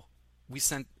wow. We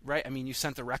sent you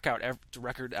sent the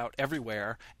record out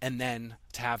everywhere, and then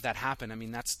to have that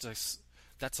happen. That's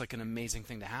like an amazing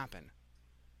thing to happen.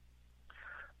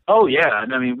 Oh yeah,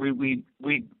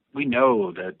 we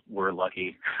know that we're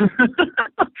lucky.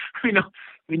 we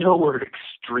know we're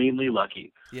extremely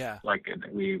lucky. Yeah. Like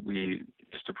we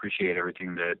just appreciate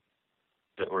everything that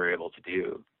we're able to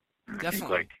do. Definitely. I think,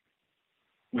 like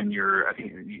when you're,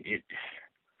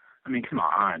 come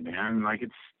on, man. Like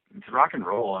it's rock and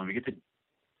roll, and we get to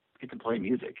play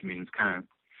music. It's kind of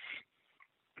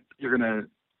you're gonna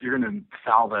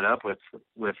foul that up with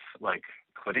like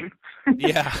quitting.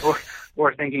 Yeah.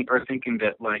 or thinking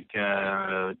that like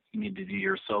you need to do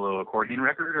your solo accordion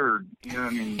record, or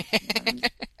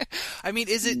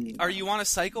is it? Are you on a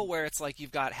cycle where it's like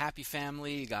you've got happy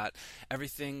family, you got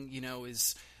everything,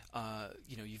 is.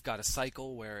 You've got a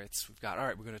cycle where we've got, all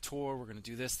right, we're going to tour, we're going to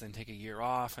do this, then take a year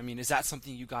off. Is that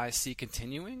something you guys see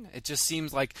continuing? It just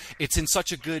seems like it's in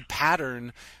such a good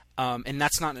pattern, and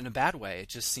that's not in a bad way. It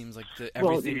just seems like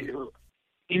everything. Well,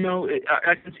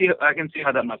 I can see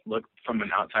how that must look from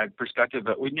an outside perspective,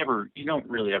 but you don't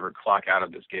really ever clock out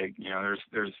of this gig.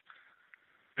 There's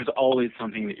always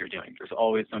something that you're doing. There's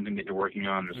always something that you're working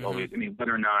on. There's always,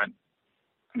 whether or not,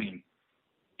 you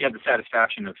have the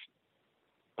satisfaction of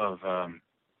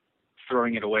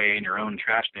throwing it away in your own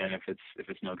trash bin if it's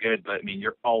no good, but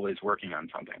you're always working on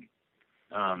something.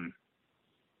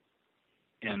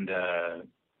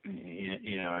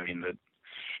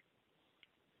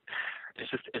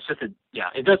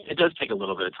 It does take a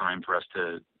little bit of time for us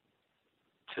to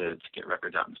get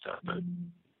records out and stuff, but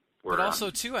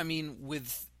also too,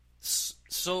 with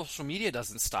social media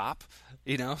doesn't stop,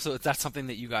 so that's something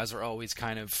that you guys are always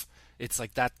kind of, it's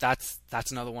like that's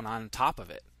another one on top of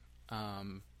it,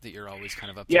 that you're always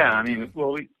kind of up to. Yeah, I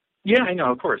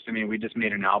know, of course. We just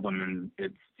made an album, and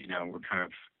it's, we're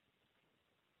kind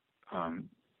of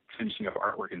finishing up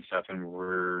artwork and stuff, and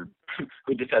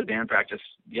we just had band practice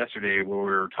yesterday where we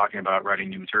were talking about writing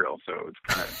new material. So it's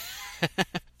kind of,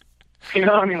 you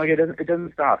know, I mean, like it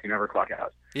doesn't stop. You never clock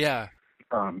out. Yeah.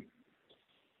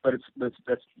 But that's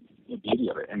the beauty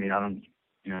of it. I mean, I don't,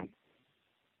 you know,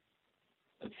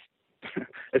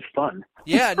 it's fun.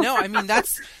 Yeah, no, I mean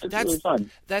that's really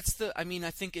fun. I mean,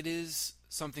 I think it is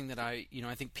something that I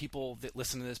think people that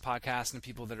listen to this podcast and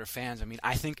people that are fans, I mean,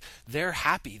 I think they're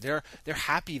happy. They're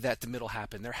happy that the middle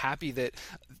happened. They're happy that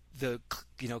the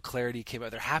Clarity came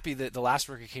out. They're happy that the last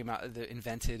record came out, the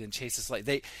Invented and Chase This Light.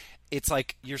 It's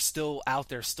like you're still out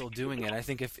there, still doing it. I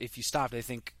think if you stopped, I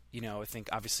think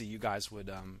obviously you guys would,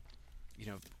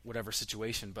 whatever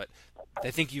situation, but I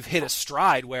think you've hit a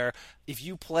stride where if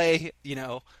you play,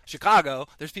 Chicago,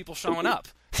 there's people showing up,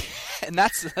 and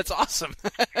that's awesome.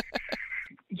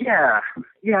 Yeah,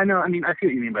 no, I mean, I see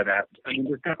what you mean by that. I mean,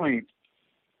 there's definitely,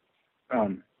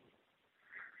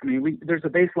 there's a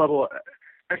base level.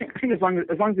 I think as long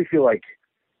as we feel like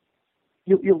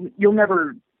you'll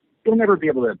never be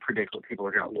able to predict what people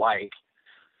are going to like.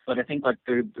 But I think like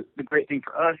the great thing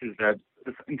for us is that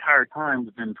this entire time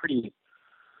we've been pretty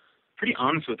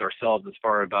honest with ourselves as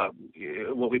far about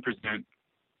what we present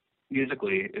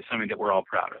musically is something that we're all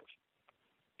proud of.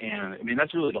 And I mean,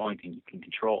 that's really the only thing you can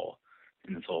control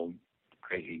in this whole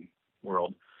crazy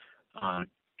world.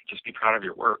 Just be proud of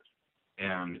your work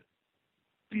and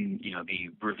be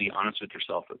brutally honest with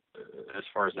yourself as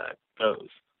far as that goes.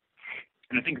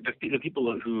 And I think the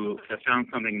people who have found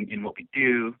something in what we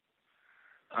do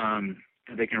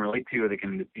that they can relate to, or they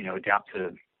can adapt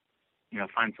to,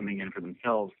 find something in for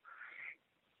themselves,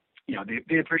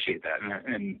 they appreciate that,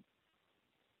 and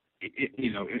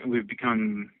we've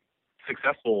become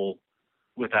successful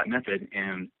with that method,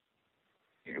 and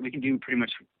we can do pretty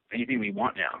much anything we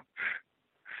want now.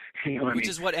 Which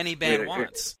is what any band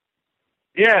wants.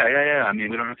 Yeah. I mean,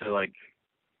 we don't have to follow up.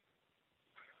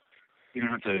 We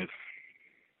don't have to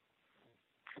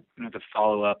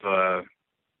follow up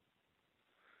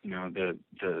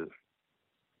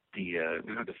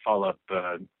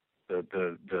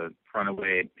the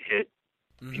runaway hit,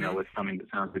 mm-hmm. With something that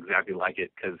sounds exactly like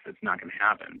it, because it's not going to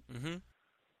happen. Mm-hmm.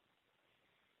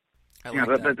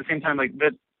 But at the same time, like,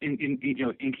 but in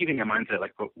keeping in mindset,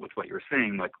 like with what you were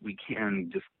saying, like we can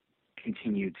just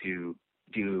continue to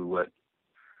do what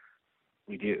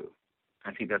we do.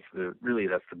 I think that's the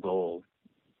goal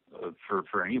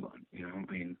for anyone.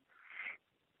 I mean,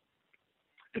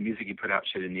 the music you put out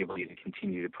should enable you to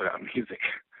continue to put out music.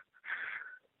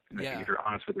 Yeah. If you're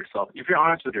honest with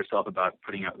yourself about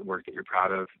putting out the work that you're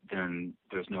proud of, then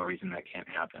there's no reason that can't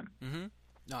happen. Mm-hmm.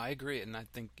 No, I agree, and I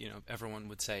think everyone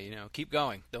would say keep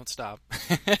going, don't stop.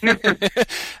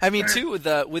 I mean, too, with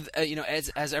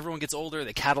as everyone gets older,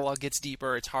 the catalog gets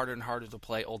deeper. It's harder and harder to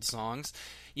play old songs.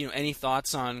 Any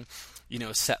thoughts on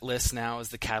set lists now as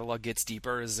the catalog gets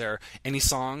deeper? Is there any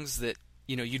songs that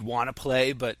you'd want to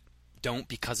play but don't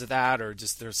because of that, or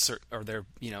just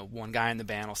one guy in the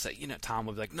band will say, Tom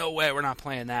will be like, no way, we're not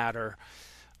playing that, or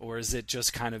is it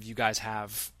just kind of you guys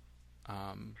have,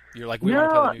 you're like, we want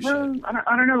to play the new shit?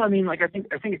 I don't know. I mean, like, I think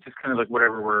it's just kind of like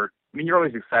whatever you're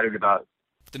always excited about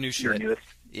the new shit. Your newest.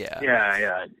 Yeah.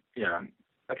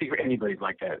 I think anybody's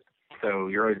like that. So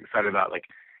you're always excited about, like,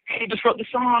 hey, just wrote the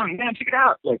song, man, check it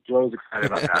out. Like, you're always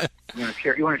excited about that.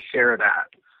 You want to share that.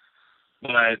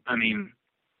 But I mean,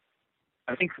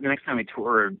 I think the next time we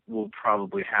tour, we'll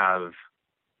probably have,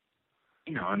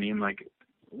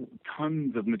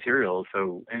 tons of material.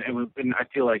 So, and I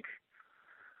feel like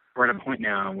we're at a point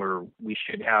now where we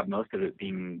should have most of it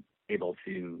being able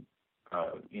to,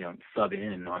 sub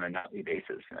in on a nightly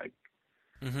basis. Like,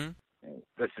 mm-hmm.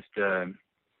 That's just, in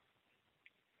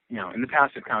the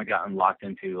past, I've kind of gotten locked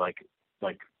into like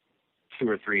 2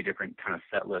 or 3 different kind of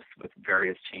set lists with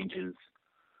various changes,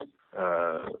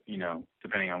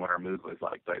 depending on what our mood was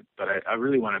like. But I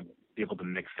really want to be able to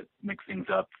mix things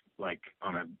up, like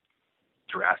on a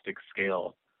drastic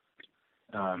scale.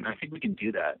 And I think we can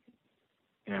do that.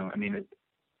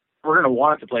 We're going to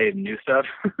want to play new stuff,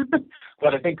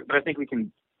 but I think we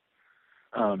can.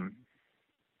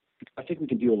 I think we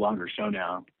can do a longer show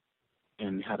now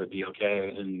and have it be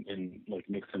okay, and like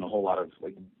mix in a whole lot of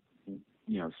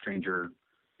stranger,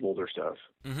 older stuff.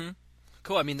 Mm-hmm.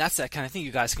 Cool. I mean, that's that kind of thing.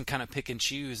 You guys can kind of pick and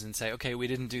choose and say, okay, we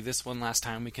didn't do this one last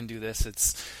time, we can do this.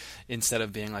 It's instead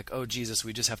of being like, oh Jesus,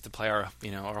 we just have to play our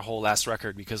whole last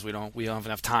record because we don't have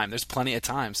enough time. There's plenty of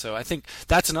time. So I think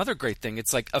that's another great thing.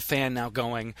 It's like a fan now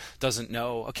doesn't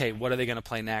know, okay, what are they going to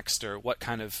play next, or what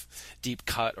kind of deep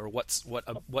cut, or what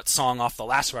song off the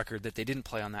last record that they didn't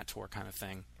play on that tour, kind of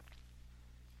thing.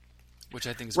 Which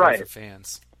I think is great for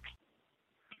fans.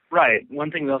 Right.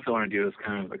 One thing we also want to do is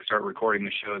kind of like start recording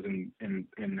the shows and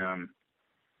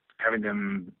having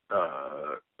them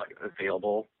like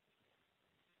available,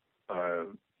 so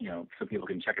people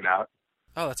can check it out.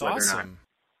 Oh, that's awesome.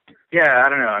 Yeah, I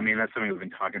don't know. I mean, that's something we've been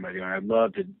talking about doing. I'd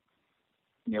love to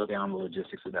nail down the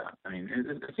logistics of that. I mean,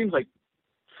 it seems like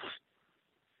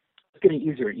it's getting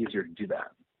easier and easier to do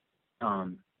that.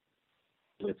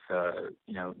 With the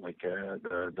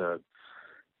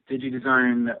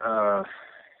DigiDesign,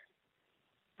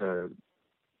 the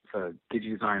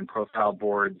DigiDesign profile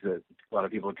boards that a lot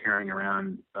of people are carrying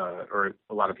around, or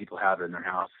a lot of people have in their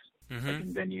house. Mm-hmm.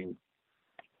 And then you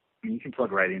can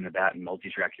plug right into that and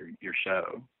multi-track your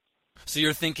show. So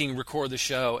you're thinking record the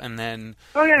show and then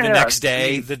next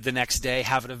day, the next day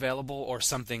have it available, or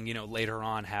something, later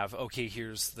on have, okay,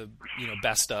 here's the,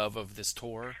 best of this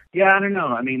tour? Yeah, I don't know.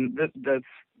 I mean, that's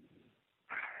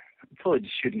totally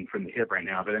just shooting from the hip right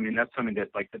now, but I mean, that's something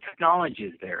that, like, the technology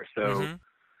is there, so Mm-hmm.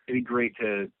 it'd be great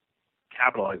to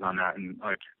capitalize on that. And,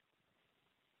 like,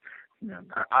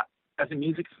 as a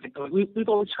music, we've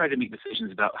always tried to make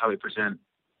decisions about how we present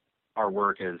our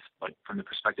work as, like, from the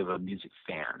perspective of music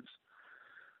fans.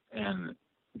 And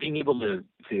being able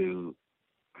to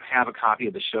have a copy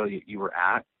of the show you were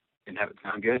at and have it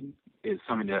sound good is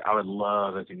something that I would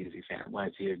love as a music fan when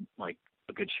I see a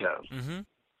good show. Mm-hmm.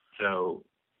 So,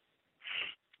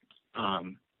 I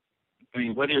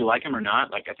mean, whether you like them or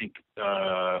not, like, I think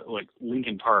like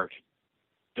Linkin Park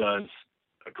does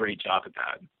a great job at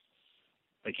that.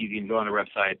 Like, you can go on their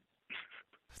website.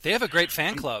 They have a great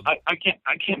fan club. I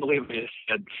can't believe they just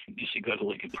said you should go to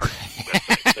Linkin Park.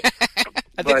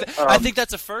 I think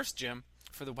that's a first, Jim,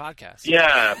 for the podcast.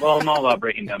 Yeah, well, I'm all about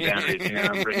breaking down boundaries,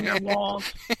 breaking down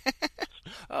walls.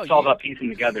 It's all about piecing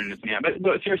togetherness, man.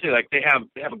 But seriously, like, they have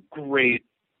a great.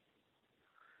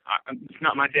 It's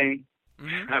not my thing.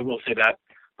 Mm-hmm. I will say that,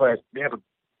 but they have a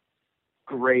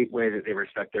great way that they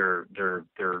respect their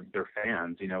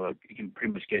fans. Like, you can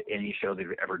pretty much get any show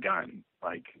they've ever done.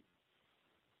 Like,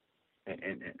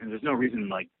 and there's no reason,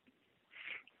 like,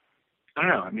 I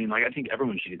don't know. I mean, like, I think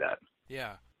everyone should do that.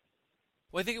 Yeah.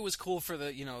 Well, I think it was cool for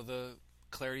the the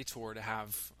Clarity tour to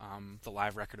have the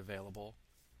live record available.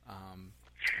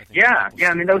 Yeah.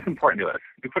 I mean, that was important to us.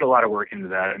 We put a lot of work into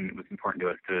that, and it was important to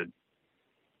us to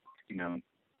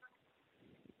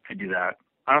do that.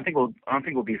 I don't think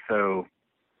we'll be so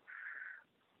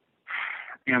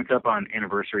amped up on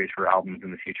anniversaries for albums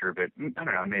in the future, but I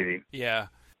don't know, maybe. Yeah.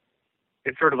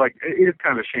 It's sort of like, it is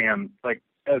kind of a sham. Like,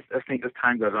 as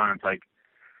time goes on, it's like,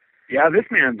 yeah, this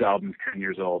man's album's 10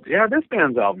 years old. Yeah, this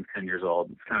band's album's 10 years old.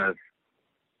 It's kind of,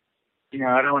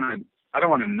 I don't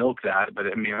want to milk that, but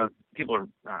I mean, people are,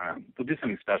 they'll do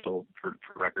something special for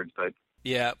records, but.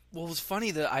 Yeah, well, it was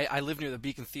funny that I live near the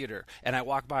Beacon Theater, and I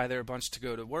walk by there a bunch to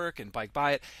go to work and bike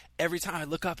by it. Every time I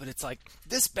look up, and it's like,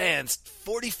 this band's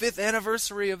 45th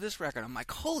anniversary of this record. I'm like,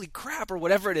 holy crap, or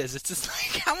whatever it is. It's just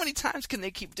like, how many times can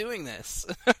they keep doing this?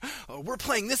 Or we're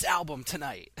playing this album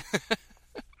tonight.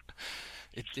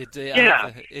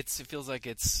 It feels like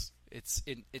it's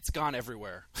gone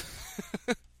everywhere.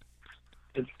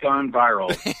 It's gone viral,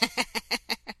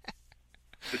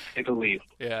 to say the least.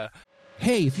 Yeah.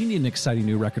 Hey, if you need an exciting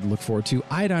new record to look forward to,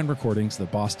 Iodine Recordings, the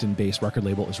Boston-based record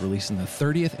label, is releasing the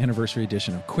 30th anniversary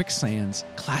edition of Quicksand's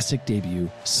classic debut,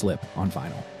 Slip, on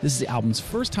vinyl. This is the album's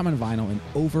first time on vinyl in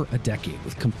over a decade,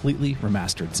 with completely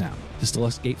remastered sound. This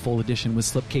deluxe gatefold edition with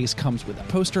slipcase comes with a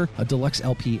poster, a deluxe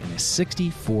LP, and a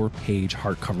 64-page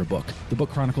hardcover book. The book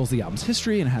chronicles the album's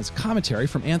history and has commentary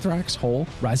from Anthrax, Hole,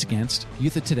 Rise Against,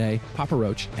 Youth of Today, Papa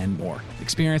Roach, and more.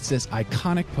 Experience this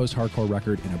iconic post-hardcore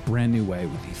record in a brand new way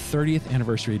with the 30th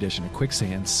anniversary edition of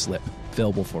Quicksand's Slip,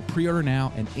 available for pre-order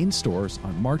now and in stores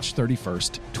on March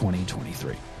 31st,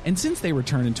 2023. And since they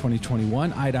returned in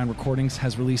 2021, Iodine Recordings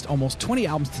has released almost 20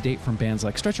 albums to date from bands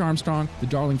like Stretch Armstrong, The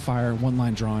Darling Fire, One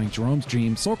Line Drawing, Jerome's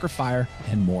Dream, Sulker Fire,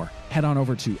 and more. Head on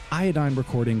over to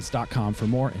iodinerecordings.com for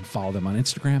more and follow them on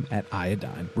Instagram at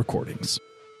Iodine Recordings.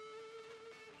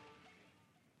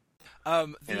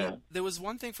 There was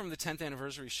one thing from the 10th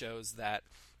anniversary shows that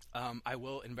I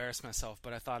will embarrass myself,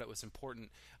 but I thought it was important.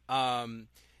 I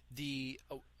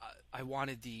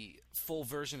wanted the full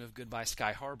version of Goodbye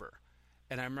Sky Harbor,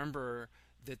 and I remember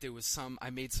that there was I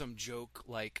made some joke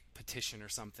like petition or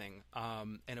something,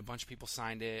 and a bunch of people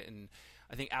signed it, and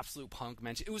I think Absolute Punk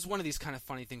mentioned it. Was one of these kind of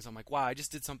funny things. I'm like, wow, I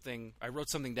just did something. I wrote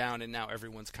something down, and now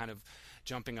everyone's kind of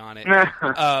jumping on it.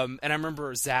 And I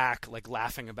remember Zach like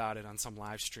laughing about it on some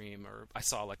live stream, or I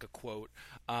saw like a quote.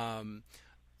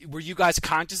 Were you guys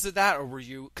conscious of that, or were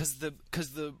you because the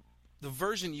the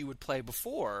version you would play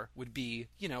before would be,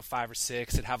 5 or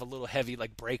 6. It'd have a little heavy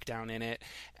like breakdown in it.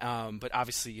 But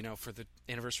obviously, for the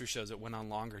anniversary shows, it went on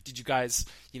longer. Did you guys,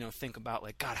 think about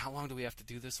like, God, how long do we have to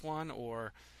do this one?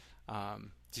 Or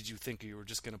did you think you were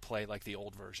just going to play like the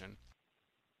old version?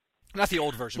 Not the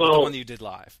old version, but the one that you did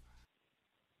live.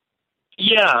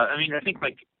 Yeah, I mean, I think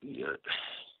like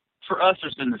for us,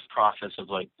 there's been this process of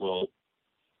like, well,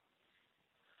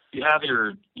 you have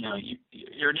your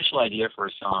initial idea for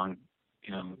a song.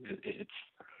 It's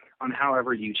on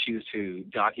however you choose to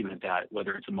document that,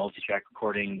 whether it's a multi-track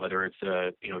recording, whether it's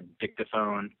a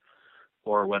dictaphone,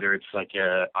 or whether it's like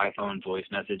a iPhone voice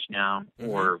message now,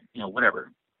 or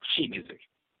whatever, sheet music.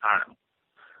 I don't know.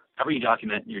 However you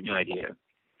document your new idea,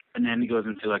 and then it goes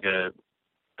into like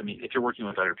if you're working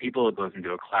with other people, it goes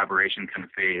into a collaboration kind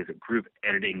of phase, a group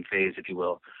editing phase, if you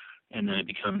will, and then it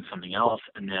becomes something else,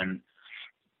 and then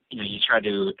you try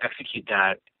to execute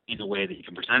that in a way that you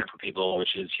can present it for people,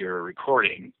 which is your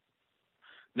recording.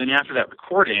 Then after that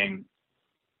recording,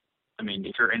 I mean,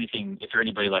 if you're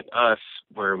anybody like us,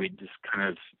 where we just kind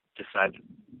of decide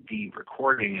the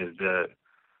recording is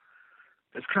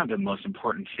that's kind of the most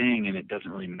important thing, and it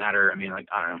doesn't really matter. I mean, like,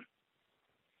 I don't know.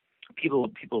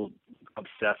 People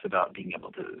obsess about being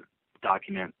able to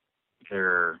document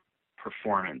their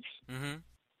performance. Mm-hmm.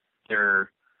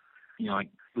 Like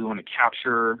we want to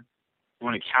capture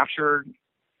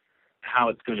how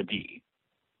it's going to be.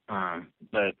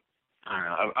 But I don't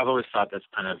know. I've always thought that's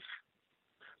kind of,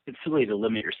 it's silly to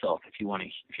limit yourself if you want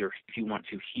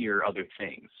to hear other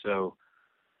things. So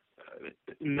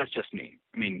and that's just me.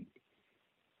 I mean,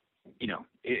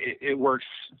 it works.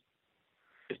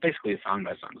 It's basically a song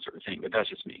by song sort of thing, but that's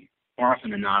just me. More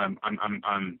often than not, I'm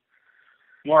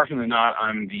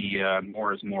the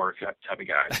more is more type of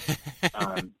guy.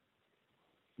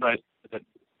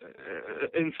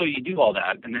 And so you do all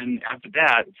that, and then after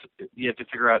that, you have to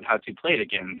figure out how to play it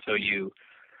again. So you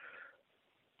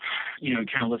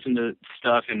kind of listen to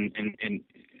stuff and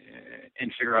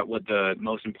figure out what the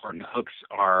most important hooks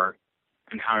are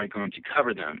and how you're going to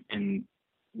cover them. And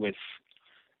with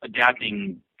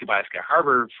adapting Goodbye Sky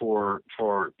Harbor for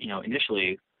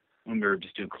initially when we were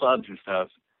just doing clubs and stuff,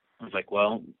 I was like,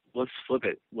 well, let's flip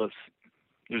it.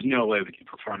 There's no way we can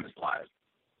perform this live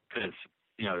because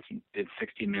it's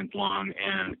 16 minutes long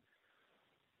and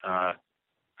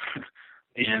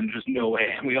and there's no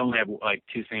way. We only have like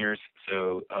 2 singers,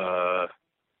 so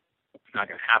it's not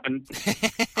going to happen.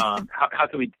 How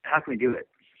can we do it?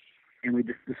 And we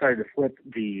just decided to flip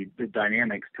the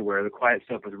dynamics to where the quiet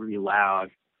stuff was really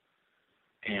loud,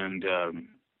 and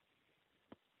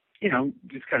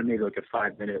just kind of made like a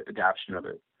 5-minute adaptation of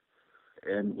it.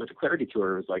 And with the Clarity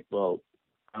Tour, it was like, well,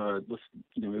 let's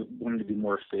we wanted to be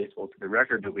more faithful to the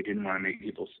record, but we didn't want to make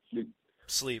people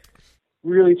sleep.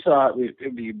 Really thought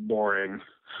it'd be boring.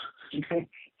 To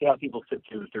have people sit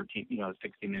through 16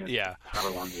 minutes,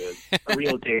 however long it is. A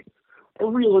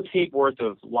real tape worth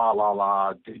of la la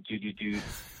la do do do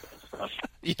stuff.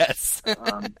 Yes.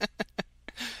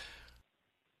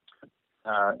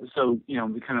 So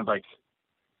we kind of like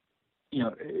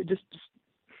it just.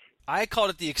 I called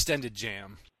it the extended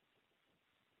jam.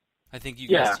 I think you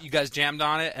guys jammed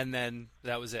on it, and then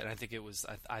that was it. And I think it was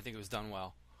done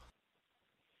well.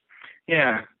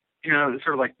 Yeah,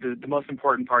 sort of like the most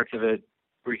important parts of it,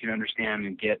 where you can understand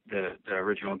and get the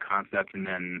original concept, and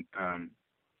then,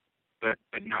 but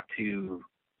not too,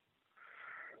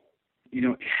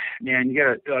 man,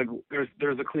 you gotta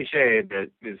there's a cliche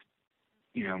that is,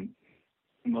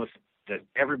 that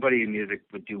everybody in music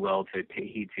would do well to pay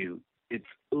heed to. It's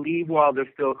leave while they're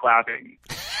still clapping.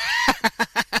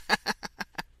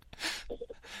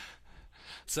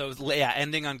 So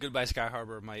ending on Goodbye Sky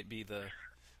Harbor might be the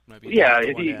you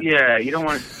don't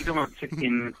want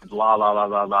 16 minutes of la la la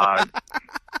la la.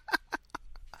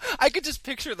 I could just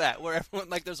picture that where everyone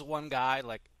like there's one guy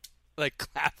like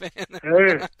clapping.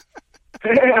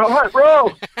 Hey, all right,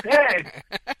 bro. Hey.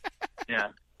 Yeah.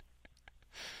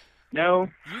 No.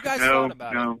 You guys thought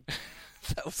about it.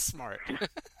 That was smart.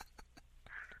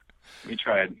 We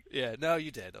tried. Yeah, no,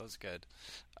 you did. That was good.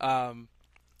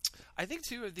 I think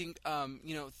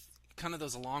kind of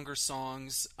those longer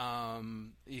songs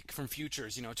from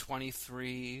Futures,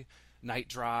 23, Night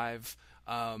Drive.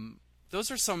 Those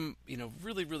are some,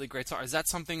 really, really great songs. Is that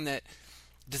something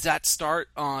does that start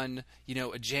on,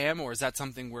 a jam, or is that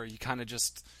something where you kind of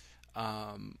just,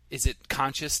 is it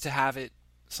conscious to have it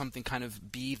something kind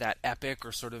of be that epic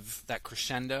or sort of that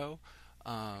crescendo?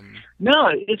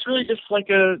 No, it's really just like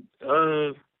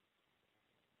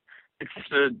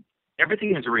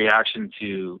everything is a reaction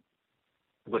to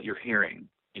what you're hearing,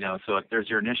 so like there's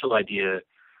your initial idea,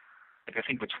 like I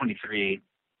think with 23,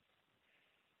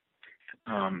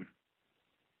 I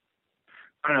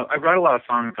don't know. I write a lot of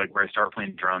songs like where I start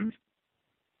playing drums,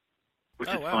 which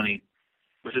is funny.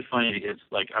 Which is funny because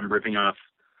like I'm ripping off.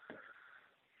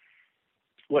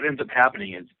 What ends up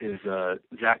happening is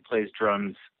Zach plays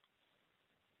drums,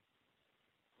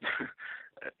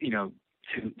 to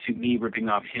me ripping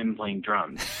off him playing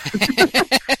drums.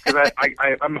 Because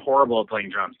I'm horrible at playing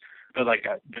drums, but like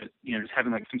just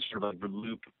having like some sort of like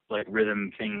loop like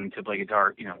rhythm thing to play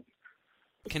guitar,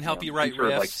 can help you write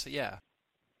riffs.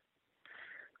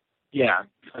 Yeah,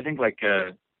 I think like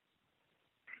it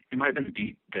might have been the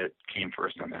beat that came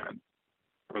first on that,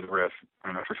 or the riff. I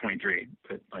don't know for 23,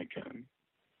 but like I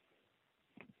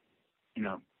don't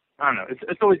know.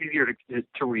 It's always easier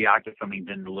to react to something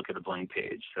than to look at a blank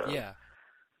page. So yeah,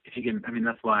 if you can, I mean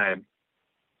that's why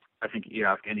I think you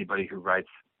ask anybody who writes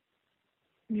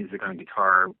music on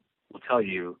guitar will tell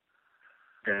you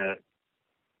that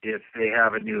if they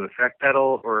have a new effect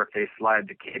pedal or if they slide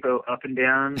the capo up and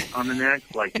down on the neck,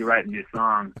 like you write a new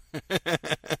song,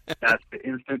 that's the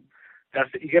instant.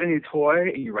 You get a new toy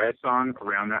and you write a song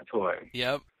around that toy.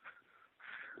 Yep.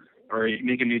 Or you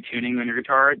make a new tuning on your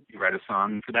guitar, you write a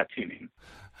song for that tuning.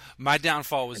 My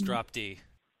downfall was drop D.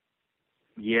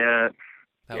 Yeah.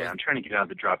 I'm trying to get out of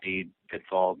the drop D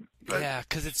pitfall. Yeah,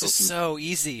 because it's just so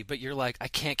easy, but you're like, I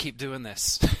can't keep doing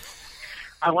this.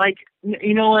 I like,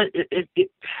 you know what?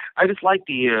 I just like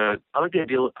the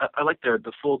idea. I like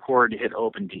the full chord to hit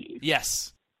open D.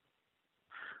 Yes.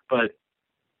 And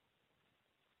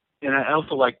I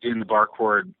also like doing the bar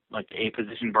chord, like the A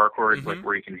position bar chord, mm-hmm. like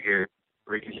where you can hit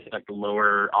like the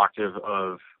lower octave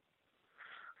of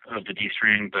the D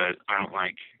string, but I don't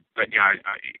like. But yeah,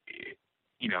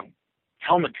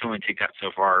 Helmet can only take that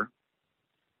so far.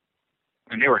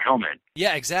 And they were Helmet.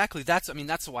 Yeah, exactly. That's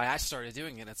why I started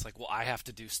doing it. It's like, well, I have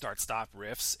to do start-stop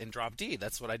riffs in drop D.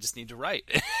 That's what I just need to write.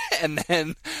 And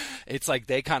then it's like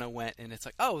they kind of went, and it's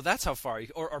like, oh, that's how far you...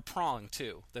 Or prong,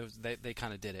 too. They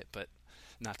kind of did it, but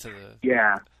not to the...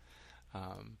 Yeah.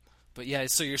 But yeah,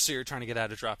 so you're trying to get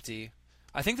out of drop D.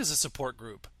 I think there's a support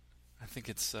group. I think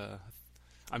it's...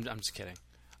 I'm just kidding.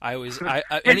 I always...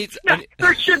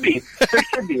 There should be. There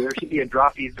should be a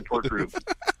drop D support group.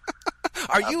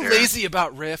 Are you lazy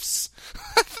about riffs?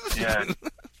 Yeah.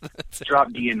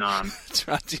 Drop D and nom.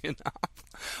 Drop D and nom.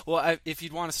 Well, if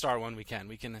you'd want to start one, we can.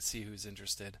 We can see who's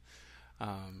interested.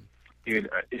 Dude,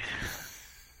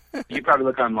 you probably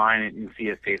look online and you can see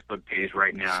a Facebook page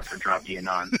right now for Drop D and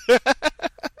nom.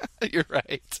 You're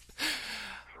right.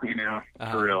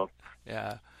 For real.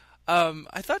 Yeah.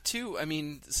 I thought, too,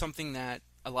 something that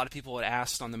a lot of people had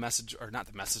asked on the message, or not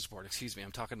the message board, excuse me,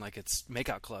 I'm talking like it's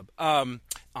Makeout Club, on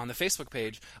the Facebook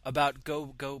page about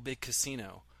Go Big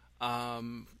Casino.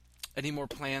 Any more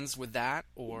plans with that,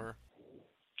 or?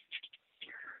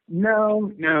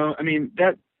 No.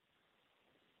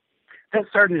 That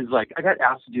started as like, I got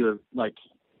asked to do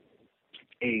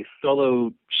a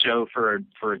solo show for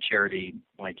a charity,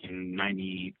 like in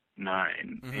 99,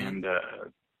 mm-hmm.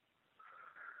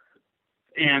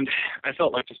 And I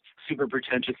felt like just super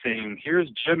pretentious saying, here's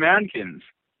Jim Adkins.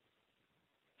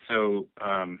 So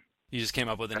you just came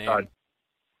up with a name. So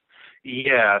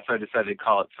I decided to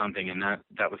call it something, and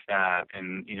that was that.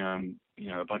 And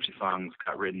a bunch of songs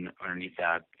got written underneath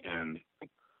that. And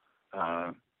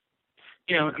I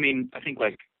think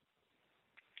like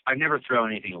I never throw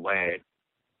anything away,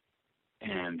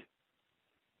 and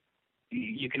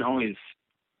you can always,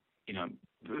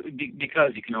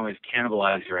 because you can always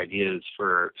cannibalize your ideas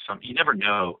for something. You never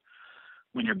know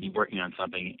when you're working on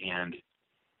something and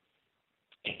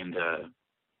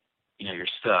you're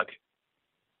stuck.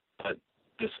 But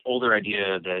this older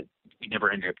idea that you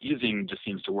never ended up using just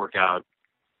seems to work out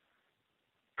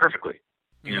perfectly.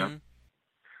 Mm-hmm.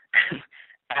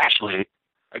 Actually,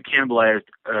 I cannibalized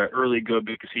an early Go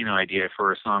Big Casino idea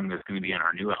for a song that's going to be on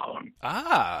our new album.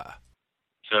 Ah.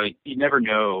 So you never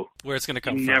know where it's going to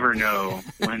come from. You never know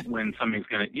when something's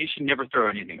going to... You should never throw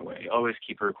anything away. Always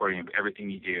keep a recording of everything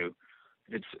you do.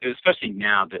 It's especially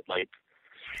now that, like...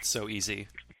 It's so easy.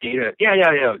 Data...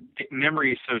 Yeah.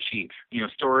 Memory is so cheap.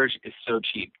 Storage is so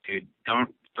cheap, dude.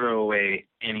 Don't throw away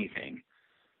anything.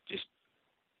 Just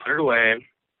put it away.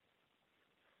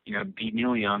 Be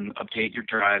Neil Young. Update your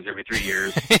drives every 3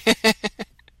 years.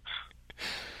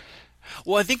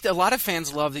 Well, I think that a lot of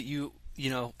fans love that you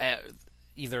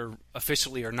either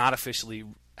officially or not officially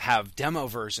have demo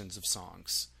versions of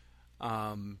songs.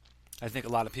 I think a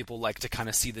lot of people like to kind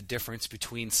of see the difference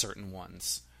between certain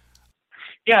ones.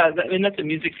 Yeah, that's a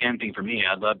music fan thing for me.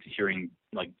 I love hearing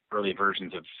like early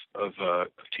versions of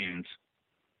tunes.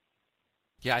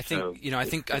 Yeah, I think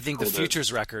I think cool. The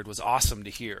Futures record was awesome to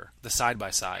hear, the side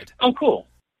by side. Oh, cool.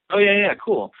 Oh yeah,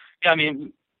 cool. Yeah, I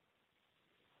mean,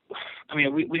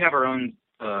 we have our own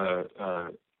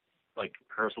like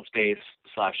rehearsal space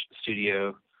 /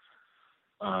 studio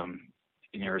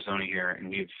in Arizona here,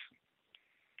 and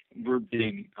we're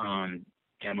big on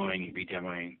demoing and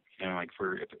redemoing. You know, like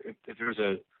if there's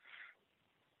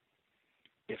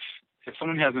if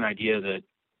someone has an idea that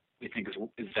we think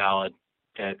is valid,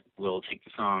 that will take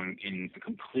the song in a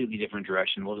completely different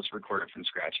direction, we'll just record it from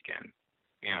scratch again.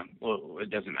 Yeah, well, it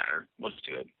doesn't matter. We'll just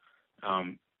do it.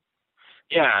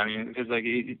 Yeah, I mean, because like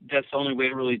that's the only way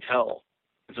to really tell.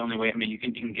 It's the only way. I mean, you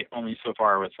can get only so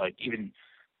far with like even.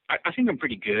 I think I'm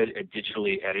pretty good at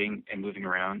digitally editing and moving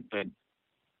around, but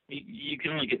you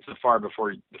can only get so far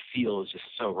before the feel is just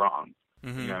so wrong.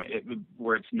 Mm-hmm. You know,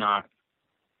 where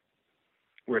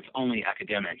it's only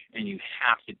academic, and you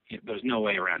have to. There's no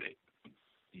way around it.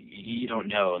 You don't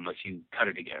know unless you cut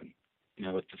it again. You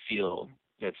know, with the feel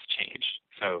that's changed.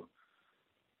 So,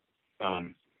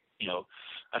 you know,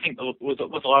 I think with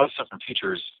a lot of stuff from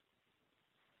Futures,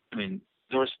 I mean,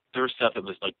 there was stuff that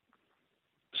was like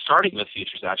starting with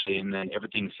Futures actually, and then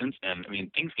everything since then. I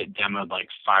mean, things get demoed like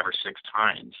 5 or 6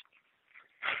 times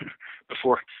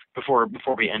before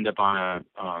we end up on a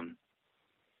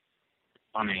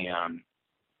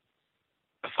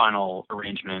final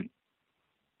arrangement.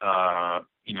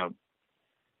 You know,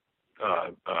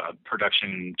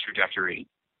 production trajectory.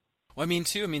 Well, I mean,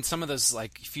 some of those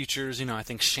like Futures, you know, I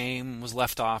think Shame was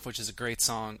left off, which is a great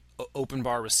song. Open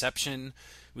Bar Reception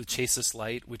with Chase This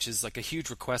Light, which is like a huge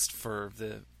request for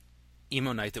the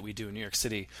emo night that we do in New York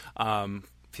City.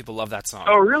 People love that song.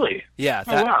 Oh, really? Yeah.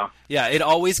 Oh, wow. Yeah, it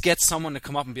always gets someone to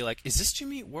come up and be like, "Is this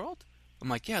Jimmy Eat World?" I'm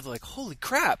like, "Yeah." They're like, "Holy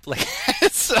crap!" Like,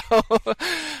 so,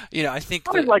 you know, I think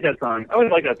I always like that song.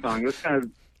 It was kind of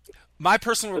my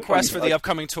personal request for the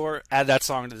upcoming tour: add that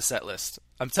song to the set list.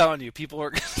 I'm telling you, people are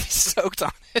going to be stoked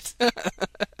on it.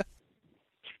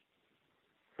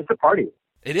 It's a party.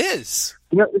 It is.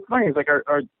 You know, it's funny. It's like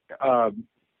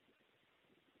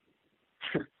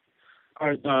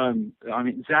I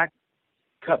mean, Zach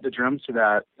cut the drums to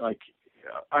that. Like,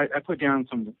 I put down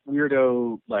some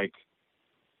weirdo, like,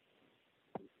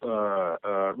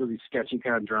 really sketchy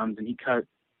kind of drums, and he cut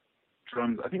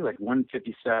drums. I think like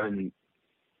 157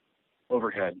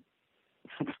 overhead.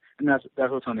 And that's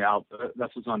what's on the album.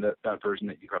 That's what's on that version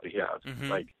that you probably have. Mm-hmm.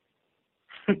 Like,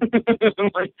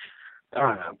 like, I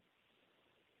don't know.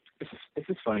 It's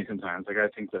just funny sometimes. Like, I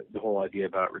think that the whole idea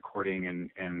about recording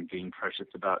and being precious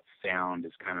about sound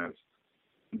is kind of,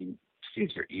 I mean, just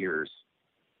use your ears.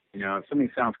 You know, if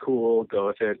something sounds cool, go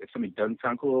with it. If something doesn't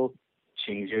sound cool,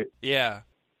 change it. Yeah.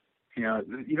 You know,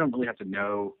 you don't really have to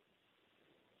know.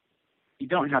 You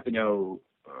don't have to know.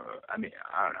 I mean,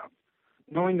 I don't know.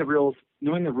 Knowing the rules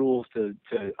to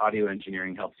audio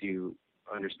engineering helps you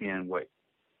understand what,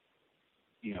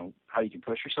 you know, how you can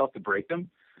push yourself to break them.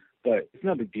 But it's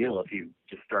no big deal if you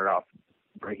just start off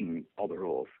breaking all the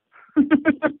rules.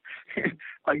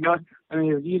 Like, no, I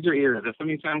mean, use your ears. If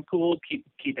something sounds cool, keep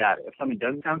at it. If something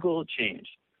doesn't sound cool,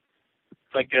 change.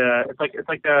 It's like the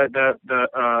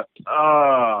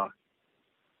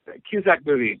Cusack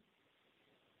movie.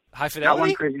 High Fidelity?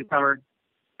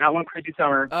 Not One Crazy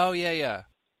Summer. Oh, yeah.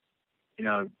 You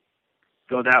know,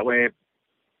 go that way.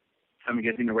 Something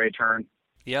gets in the way, turn.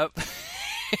 Yep.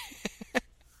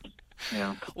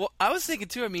 Yeah. Well, I was thinking,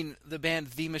 too, I mean, the band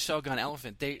The Michelle Gun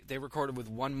Elephant, they recorded with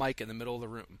one mic in the middle of the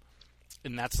room.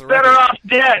 And that's the record. Better Off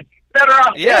Dead. Better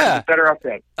Off Dead. Yeah. Better Off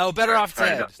Dead. Oh, Better Off Sorry,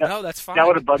 Dead. that- No, that's fine. That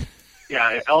would have bugged.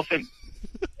 Yeah, Elephant.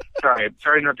 Sorry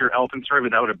to interrupt your Elephant story,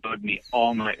 but that would have bugged me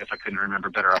all night if I couldn't remember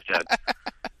Better Off Dead.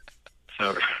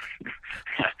 So,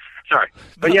 sorry.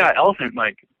 But yeah, Elephant,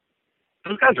 like,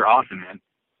 those guys are awesome, man.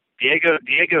 Diego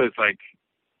is like,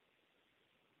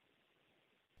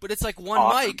 But it's like one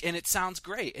awesome. mic, and it sounds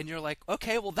great. And you're like,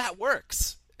 okay, well, that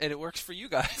works. And it works for you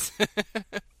guys.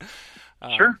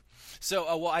 sure.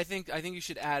 So, well, I think you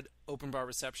should add Open Bar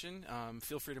Reception.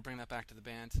 Feel free to bring that back to the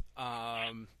band.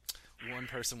 One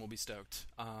person will be stoked,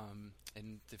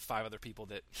 and the 5 other people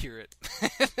that hear it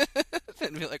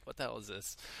and be like, "What the hell is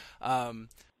this?" And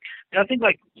I think,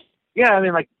 like, yeah, I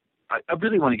mean, like, I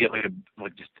really want to get like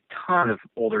just a ton of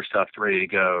older stuff ready to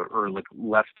go, or like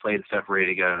less played stuff ready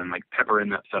to go, and like pepper in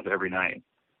that stuff every night.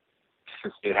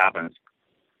 Just it happens.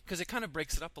 Because it kind of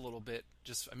breaks it up a little bit.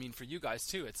 Just, I mean, for you guys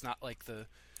too, it's not like the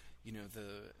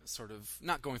sort of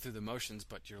not going through the motions,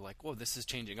 but you're like, whoa, this is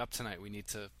changing up tonight. We need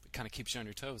to. It kind of keeps you on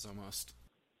your toes almost.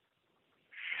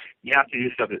 You have to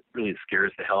do stuff that really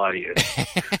scares the hell out of you.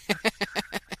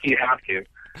 You have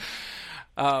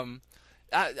to.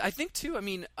 I think too. I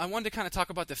mean, I wanted to kind of talk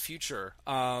about the future,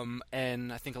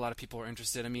 and I think a lot of people are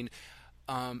interested. I mean,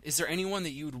 is there anyone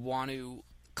that you would want to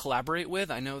collaborate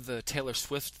with? I know the Taylor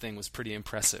Swift thing was pretty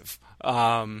impressive.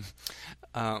 That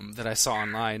I saw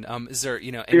online. Is there,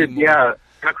 any Dude, more? yeah.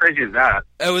 How crazy is that?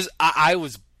 I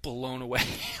was blown away.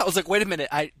 I was like, wait a minute,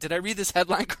 did I read this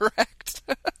headline correct?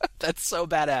 That's so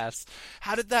badass.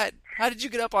 How did you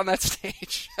get up on that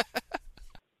stage?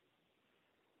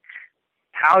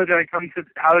 How did I come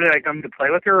to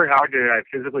play with her, or how did I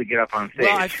physically get up on stage?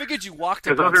 Well, I figured you walked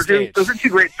up on Because stage. those are two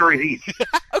great stories each.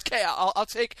 Okay, I'll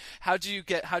take. How'd you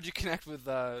connect with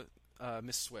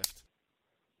Miss Swift?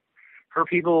 Her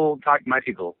people talked to my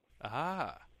people.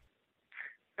 Ah.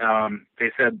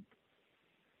 They said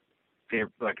they're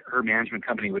like her management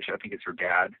company, which I think is her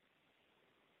dad.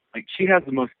 Like, she has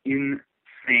the most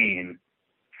insane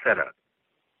setup.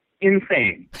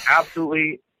 Insane.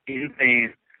 Absolutely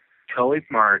insane. Totally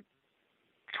smart.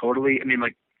 Totally, I mean,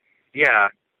 like, yeah,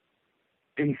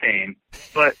 insane,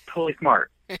 but totally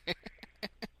smart. I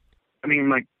mean,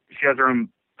 like, she has her own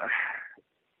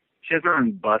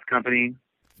bus company.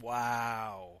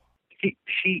 Wow.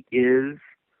 She is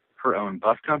her own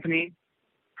bus company,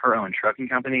 her own trucking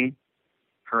company,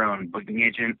 her own booking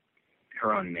agent,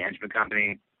 her own management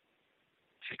company.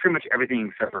 She's pretty much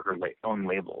everything except for her own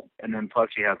label. And then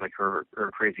plus she has like her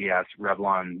crazy ass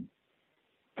Revlon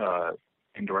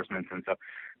endorsements and stuff.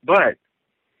 But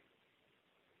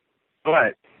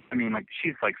I mean, like,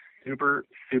 she's like super,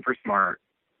 super smart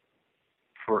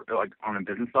for like on a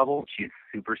business level. She's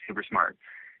super, super smart.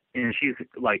 And she's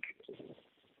like,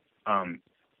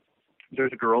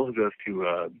 there's a girl who goes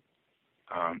to,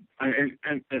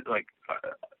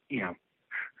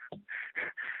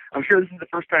 I'm sure this is the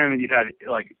first time that you've had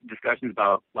like discussions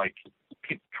about like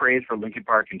praise for Linkin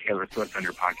Park and Taylor Swift on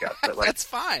your podcast. But, like, That's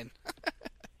fine.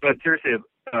 But seriously,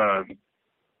 yeah,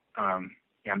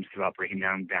 I'm just about breaking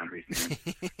down boundaries,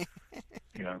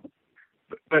 man.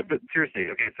 But seriously,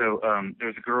 okay. So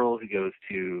there's a girl who goes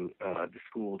to the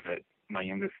school that my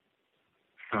youngest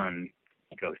son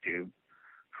goes to,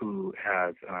 who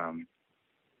has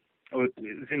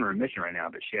is in remission right now,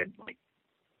 but she had like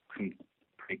some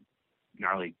pretty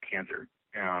gnarly cancer.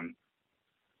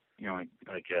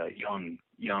 Like a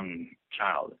young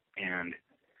child. And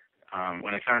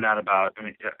when I found out about,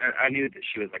 I knew that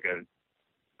she was like a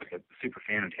super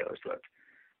fan of Taylor Swift.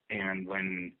 And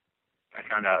when I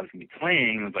found out I was gonna be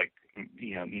playing, it was like,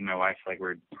 me and my wife, like,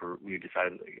 we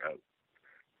decided, like,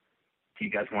 do you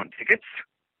guys want tickets?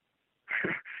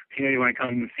 You want to come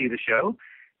and see the show?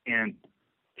 And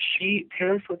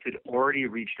Taylor Swift had already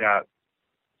reached out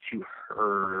to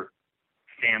her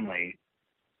family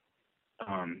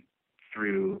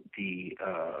through the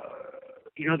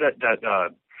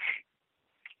that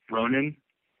Ronan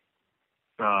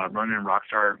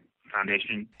Rockstar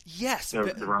Foundation. Yes,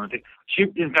 the Ronan thing. She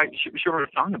wrote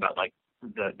a song about like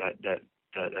that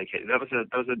kid. That was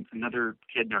another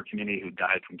kid in our community who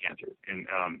died from cancer, and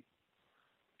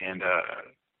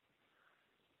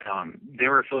they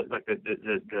were like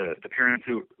the parents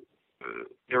who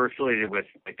they were affiliated with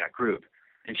like that group,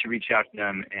 and she reached out to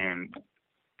them, and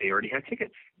they already had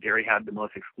tickets. They already had the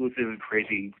most exclusive,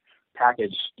 crazy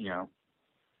package,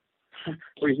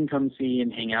 where you can come see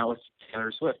and hang out with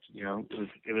Taylor Swift.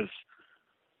 It was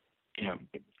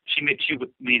she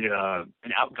made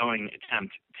an outgoing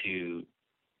attempt to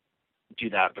do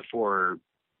that before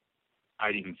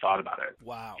I'd even thought about it.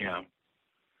 Wow.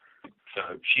 So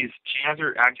she has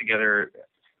her act together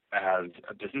as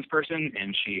a business person,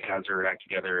 and she has her act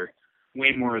together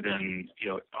way more than,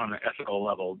 on an ethical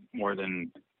level, more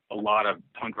than a lot of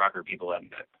punk rocker people have.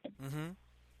 Mm-hmm.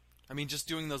 I mean, just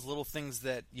doing those little things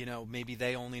that, maybe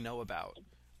they only know about.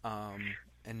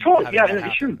 And totally, yeah,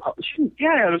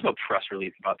 there's no press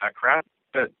release about that crap.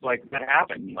 But, like, that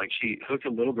happened. Like, she hooked a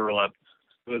little girl up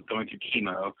who was going through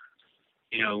chemo,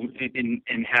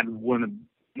 and had one of the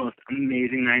most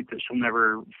amazing nights that she'll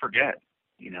never forget,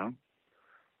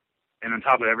 And on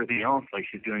top of everything else, like,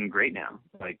 she's doing great now.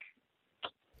 Like,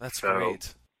 that's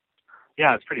great.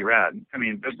 Yeah, it's pretty rad. I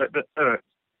mean, but to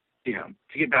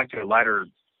get back to a lighter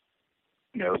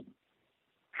note,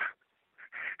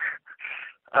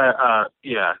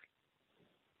 yeah,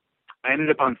 I ended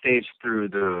up on stage through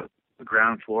the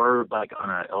ground floor, like on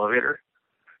an elevator,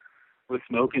 with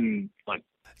smoke and like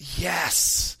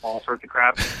yes, all sorts of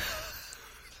crap.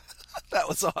 That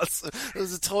was awesome. It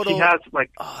was a total. She has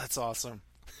like, oh, that's awesome.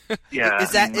 Yeah,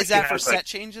 is that for set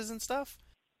changes and stuff?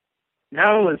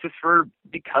 No, it's just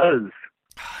because.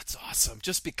 Oh, it's awesome.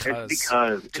 Just because.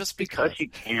 Just because she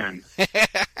can.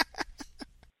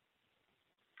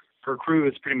 Her crew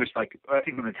is pretty much like, I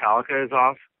think when Metallica is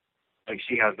off, like,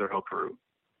 she has their whole crew.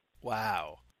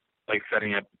 Wow. Like,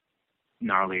 setting up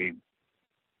gnarly,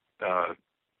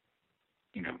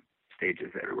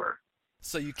 stages everywhere.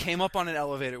 So you came up on an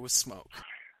elevator with smoke.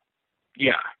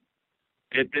 Yeah.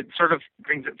 It sort of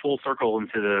brings it full circle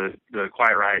into the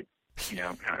Quiet Riot,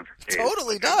 kind of phase.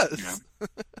 Totally does.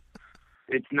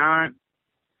 It's not,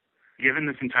 given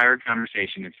this entire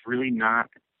conversation, it's really not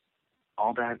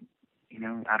all that,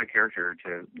 out of character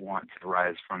to want to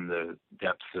rise from the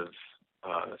depths of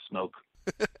smoke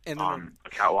on a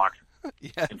catwalk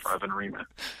in front of an arena.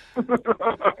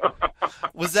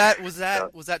 Was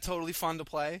that totally fun to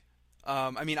play?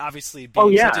 I mean, obviously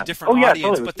being such a different audience,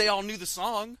 totally. But they all knew the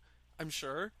song, I'm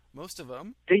sure. Most of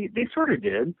them. They sort of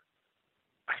did,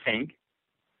 I think.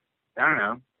 I don't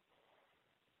know.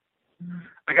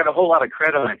 I got a whole lot of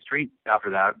credit on my street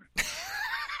after that.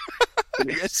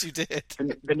 Yes, you did.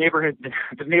 The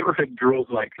neighborhood girls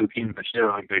who came to the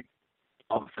show, they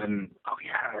all of a sudden, oh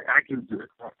yeah, Atkins,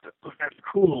 that's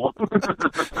cool.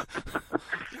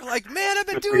 You're like, man, I've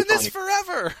been doing this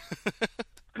forever.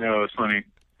 No, it's funny.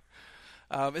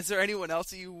 Is there anyone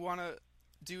else that you want to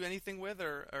do anything with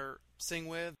or sing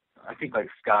with? I think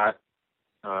Scott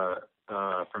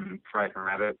from Fright and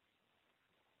Rabbit.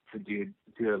 It's a dude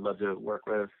I'd love to work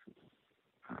with.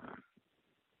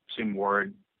 Jim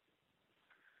Ward.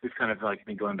 We've kind of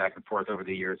been going back and forth over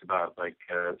the years about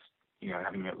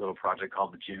having a little project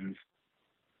called the Jims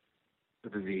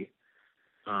with a Z.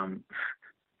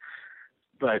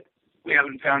 But we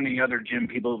haven't found any other Jim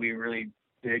people we really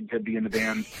dig to be in the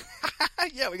band.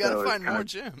 Yeah, we got to find more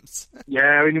Jims.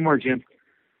 Yeah, we need more Jims.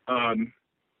 I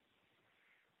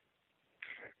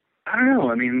don't know.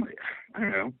 I mean,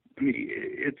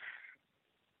 it's.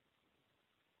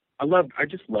 I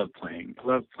just love playing. I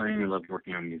love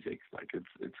working on music.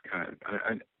 It's kind of.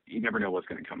 You never know what's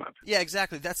going to come up. Yeah,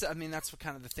 exactly. That's what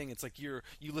kind of the thing. It's like you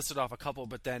listed off a couple,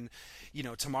 but then,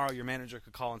 tomorrow your manager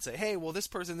could call and say, hey, well, this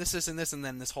person, this, and this, and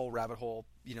then this whole rabbit hole,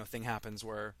 thing happens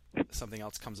where something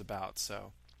else comes about.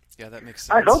 So, yeah, that makes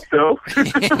sense. I hope so.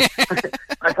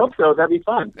 I hope so. That'd be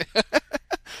fun.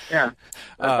 Yeah,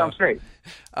 that sounds great.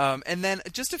 And then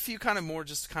just a few kind of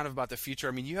about the future.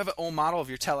 I mean, you have an old model of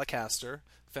your Telecaster,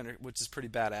 Fender, which is pretty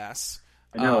badass.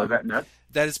 I know, is that nuts?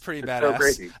 That is pretty badass. So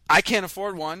crazy. I can't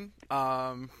afford one.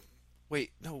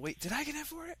 Wait, did I get it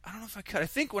for it? I don't know if I could. I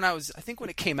think when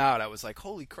it came out, I was like,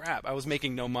 holy crap! I was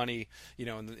making no money, in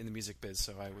the music biz,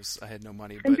 so I had no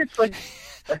money. I think you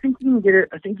can get it.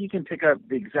 I think you can pick up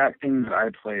the exact thing that I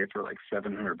play for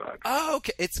 $700. Oh,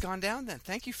 okay, it's gone down then.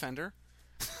 Thank you, Fender.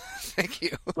 Thank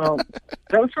you. Well,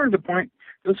 that was sort of the point.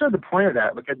 It was sort of the point of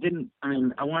that.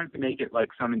 I wanted to make it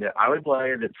something that I would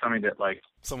play, that's something that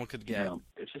someone could get.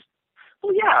 It's just.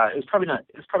 Well, yeah, it's probably not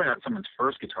someone's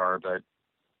first guitar, but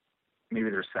maybe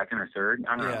their second or third.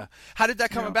 I don't know. How did that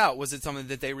come about? Was it something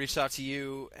that they reached out to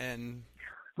you and?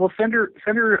 Well, Fender,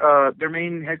 their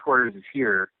main headquarters is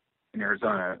here in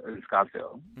Arizona, in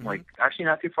Scottsdale. Mm-hmm. Actually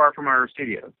not too far from our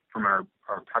studio, from our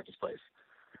practice place.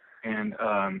 And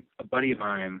a buddy of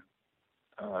mine,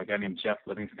 a guy named Jeff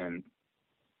Livingston,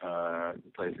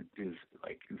 who's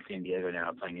in San Diego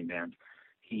now playing in bands.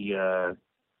 He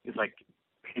is like,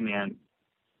 hey man,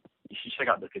 you should check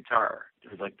out the guitar.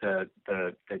 It was the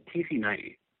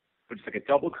TC90, which is a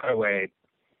double cutaway,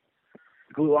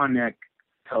 glue-on neck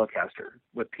Telecaster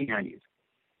with P90s.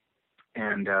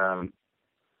 And I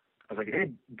was like,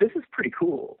 hey, this is pretty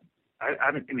cool.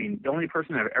 The only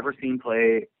person I've ever seen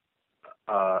play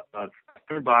a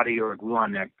third body or a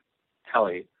glue-on neck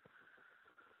Tele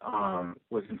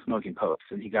was in Smoking Popes,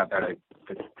 and he got that at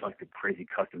the crazy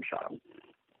custom shop.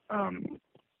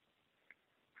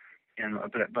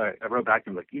 But I wrote back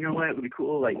to him you know what, it would be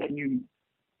cool. Can you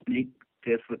make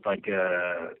this with I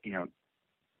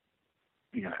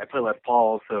play Les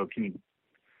Paul, so can you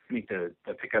make the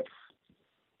pickups,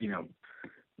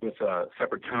 with a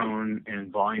separate tone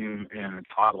and volume and a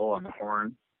toggle on the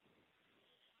horn,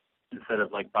 instead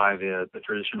of by the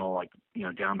traditional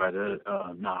down by the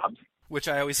knobs, which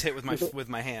I always hit with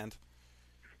my hand.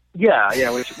 Yeah,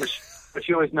 which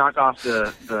you always knock off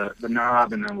the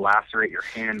knob and then lacerate your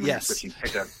hand when you're switching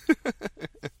pickups.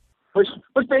 which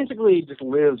basically just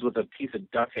lives with a piece of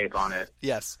duct tape on it.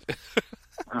 Yes.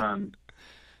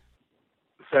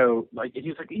 So he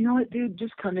was like, you know what, dude,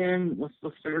 just come in, let's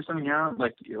figure something out.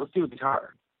 Let's do a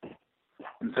guitar.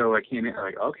 And so I came in,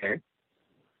 okay.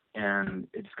 And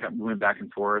it just kept moving back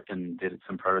and forth, and did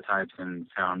some prototypes and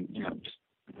found, just,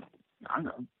 I don't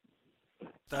know.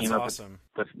 That's awesome.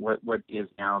 With what is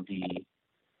now the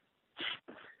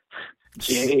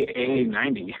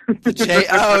JA90.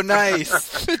 Oh,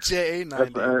 nice. The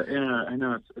JA90. Yeah, I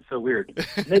know, it's so weird.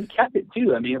 And they've kept it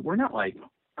too. We're not I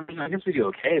guess we do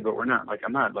okay, but we're not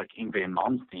I'm not Yngwie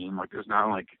Malmsteen. There's not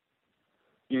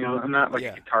I'm not a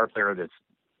guitar player that's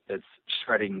that's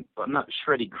shredding, well, not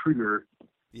Shreddy Krueger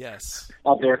Yes.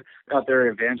 out there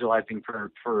evangelizing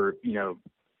for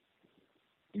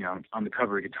on the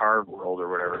cover of Guitar World or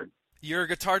whatever. Your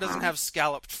guitar doesn't have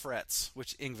scalloped frets,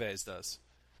 which Yngwie's does.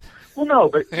 Well, no,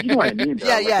 but you know what I mean. Though.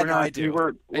 I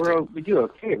do. We do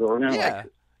okay, but we're not Yeah,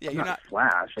 you're not not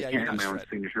Slash. yeah, I you're can't have not my own Shred.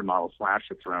 signature model Slash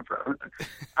that's around forever.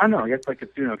 I don't know. I guess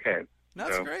it's doing okay.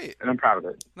 That's So, great. and I'm proud of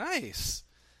it. Nice.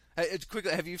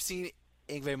 Quickly, have you seen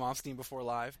Yngwie Malmsteen before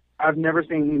live? I've never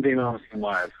seen Yngwie Malmsteen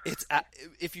live. It's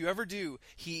if you ever do,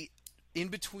 in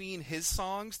between his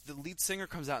songs, the lead singer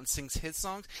comes out and sings his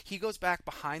songs. He goes back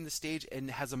behind the stage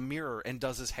and has a mirror and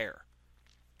does his hair.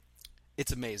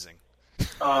 It's amazing.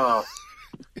 Oh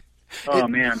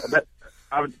man,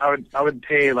 I would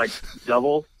pay like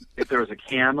double if there was a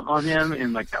cam on him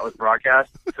and like that was broadcast,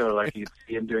 so like you'd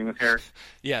see him doing his hair.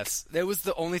 Yes, that was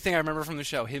the only thing I remember from the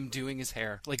show. Him doing his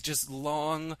hair, like just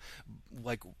long,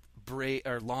 like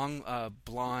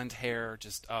blonde hair.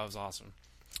 Just it was awesome.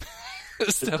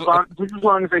 Just as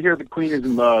long as I hear the Queen is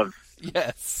in love.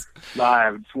 Yes.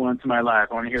 Live, just once in my life.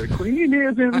 I want to hear the Queen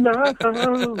is in love.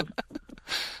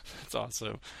 That's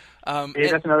awesome. Hey,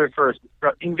 that's another first.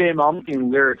 Yngwie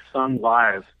Malmsteen lyrics sung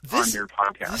live on your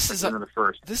podcast. This is another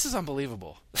first. This is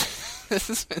unbelievable.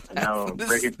 This is fantastic. No,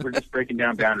 we're just breaking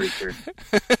down boundaries here.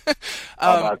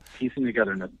 All about piecing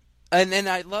togetherness. And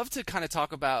I'd love to kind of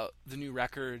talk about the new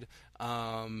record.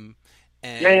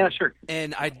 Yeah, sure.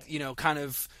 And I, kind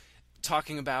of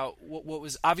talking about what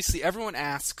was obviously everyone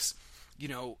asks,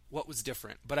 what was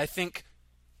different. But I think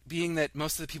being that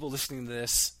most of the people listening to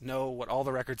this know what all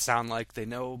the records sound like, they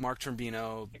know Mark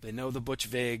Trombino, they know the Butch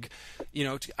Vig,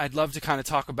 I'd love to kind of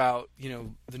talk about,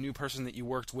 the new person that you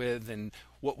worked with and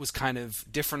what was kind of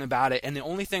different about it. And the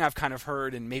only thing I've kind of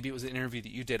heard, and maybe it was an interview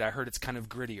that you did, I heard it's kind of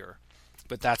grittier.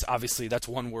 But that's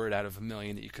one word out of a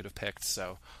million that you could have picked.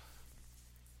 So,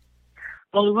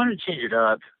 well, we wanted to change it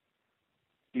up.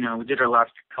 We did our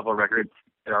last couple of records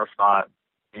at our spot,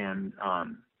 and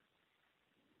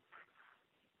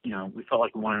we felt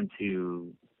like we wanted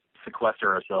to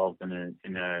sequester ourselves in an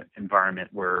environment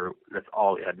where that's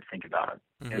all we had to think about.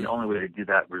 Mm-hmm. And the only way to do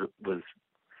that was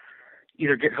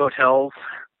either get hotels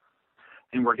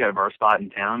and work out of our spot in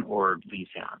town, or leave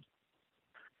town.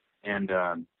 And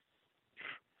a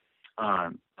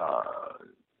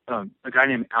guy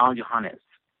named Al Johannes,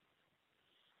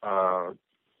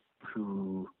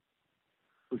 who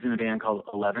was in a band called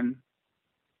 11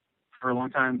 for a long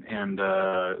time, and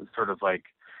sort of like,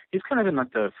 he's kind of in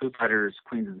like the Foo Fighters,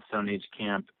 Queens of the Stone Age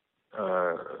camp,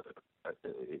 as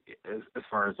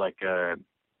far as like how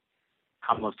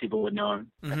most people would know him,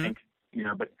 mm-hmm. I think,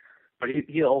 but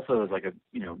he also is like a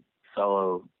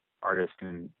solo artist,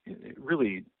 and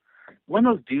really one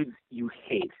of those dudes you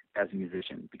hate as a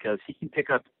musician, because he can pick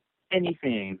up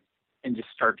anything and just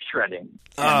start shredding.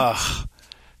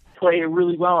 Play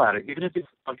really well at it, even if it's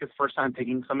like his first time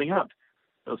picking something up.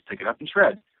 He'll just pick it up and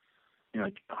shred. You're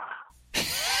like,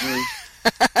 really?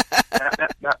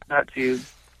 Not too,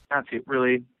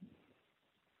 really.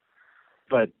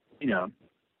 But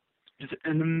just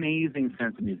an amazing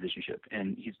sense of musicianship,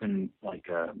 and he's been like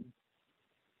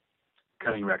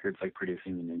cutting records, like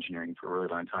producing and engineering for a really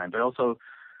long time. But also,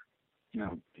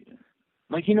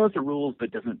 like he knows the rules,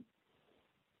 but doesn't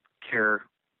care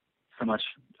so much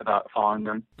about following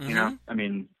them. Mm-hmm. I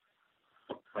mean,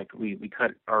 like we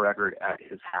cut our record at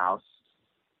his house.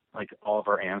 Like all of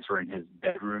our amps were in his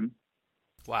bedroom.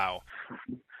 Wow.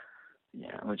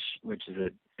 Yeah, which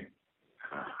is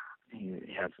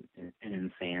he has an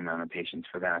insane amount of patience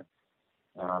for that.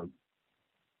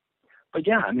 But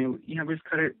yeah, I mean, we just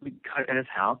cut it at his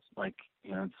house, like,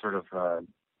 it's sort of,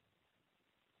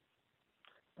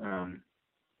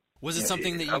 was it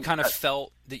something that you kind of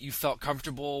felt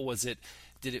comfortable?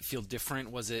 Did it feel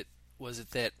different? Was it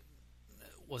that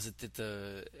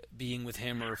the being with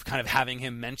him, or kind of having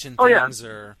him mention things,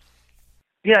 or?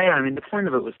 Yeah. I mean, the point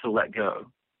of it was to let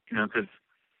go, because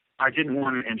I didn't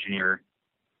want an engineer.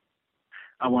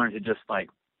 I wanted to just like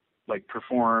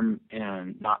perform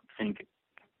and not think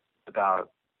about,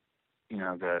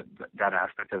 that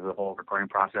aspect of the whole recording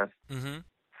process. Mm-hmm.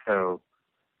 So,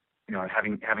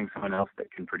 having someone else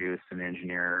that can produce and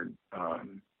engineer,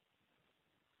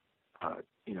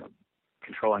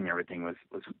 controlling everything was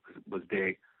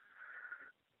big.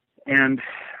 And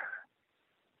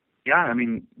yeah, I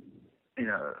mean,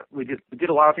 we did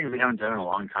a lot of things we haven't done in a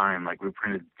long time. Like we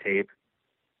printed tape.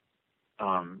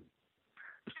 There's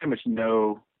pretty much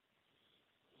no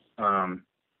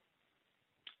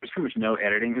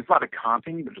editing. There's a lot of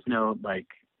comping, but there's no like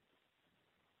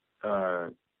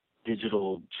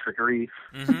digital trickery,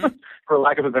 mm-hmm. for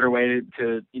lack of a better way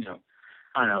to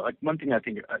I don't know. Like one thing I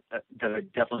think that I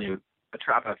definitely a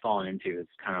trap I've fallen into is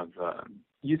kind of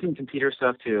using computer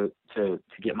stuff to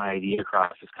get my idea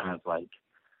across. Is kind of like,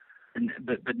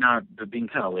 but being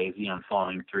kind of lazy on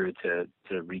following through to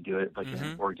redo it like in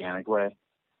an organic way,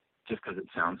 just because it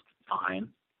sounds fine.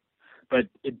 But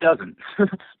it doesn't.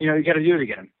 You know, you got to do it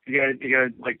again. You got to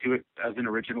like do it as an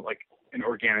original, like an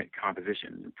organic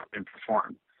composition and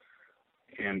perform.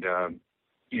 And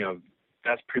you know,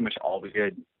 that's pretty much all we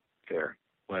did there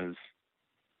was,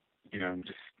 you know,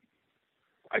 just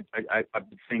I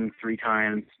would sing 3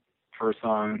 times for a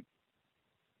song.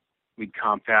 We'd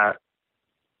comp that.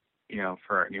 You know,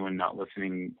 for anyone not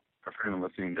listening, or for anyone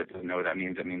listening that doesn't know what that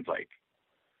means, it means like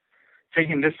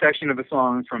taking this section of a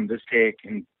song from this take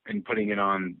and putting it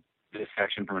on this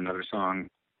section from another song.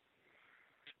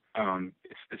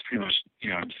 It's pretty much, you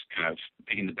know, just kind of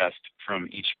taking the best from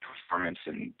each performance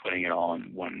and putting it all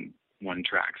in one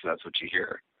track. So that's what you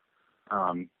hear.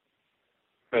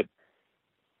 But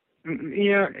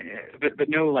yeah, but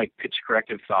no like pitch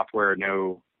corrective software,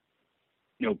 no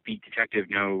beat detective,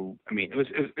 no. I mean,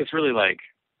 it's really like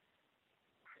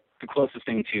the closest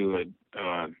thing to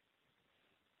a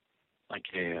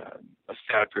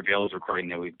Static Prevails recording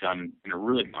that we've done in a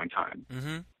really long time.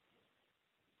 Mm-hmm.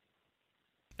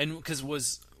 And because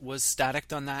was Static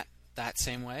done that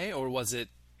same way, or was it,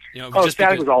 you know? Just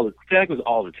Static was all the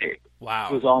tape. Wow.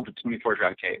 It was all the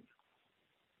 24-track tape.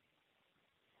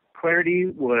 Clarity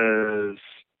was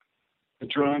the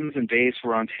drums and bass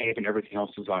were on tape, and everything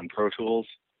else was on Pro Tools.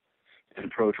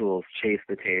 And Pro Tools chased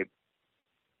the tape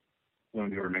when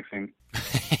we were mixing.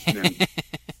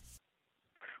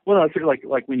 Well, it's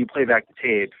like when you play back the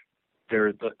tape,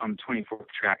 on the 24th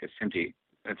track it's empty.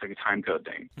 It's like a time code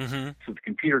thing. Mm-hmm. So the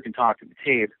computer can talk to the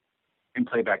tape and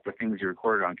play back the things you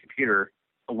recorded on computer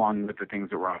along with the things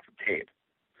that were off the tape.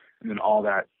 And then all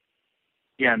that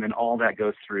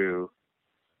goes through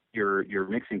your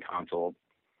mixing console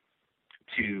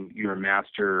to your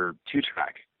master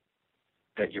 2-track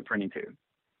that you're printing to,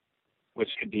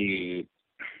 which could be,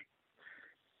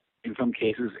 in some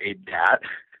cases, a DAT,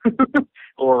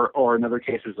 or in other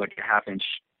cases like a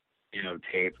 1/2-inch, you know,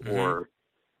 tape, or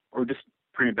just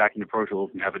print it back into Pro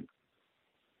Tools and have it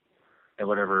at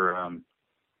whatever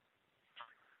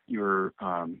your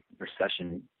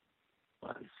session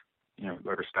was, you know,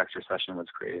 whatever specs your session was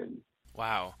created.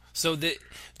 Wow. So did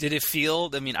it feel?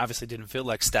 I mean, obviously, it didn't feel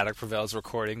like Static Prevails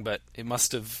recording, but it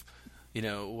must have. You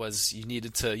know, you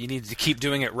needed to keep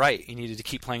doing it right. You needed to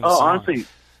keep playing the song. Honestly,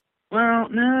 well,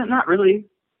 no, not really.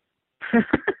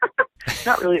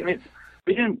 Not really. I mean,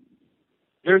 we didn't.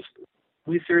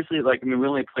 We seriously, like, I mean, we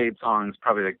only played songs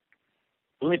probably like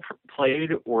we only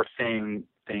played or sang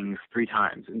things 3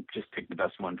 times and just picked the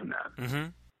best one from that. Mm-hmm.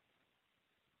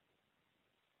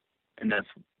 And that's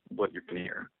what you're gonna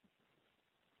hear.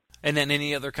 And then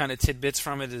any other kind of tidbits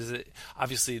from it? Is it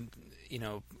obviously, you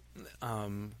know,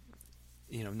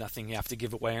 nothing you have to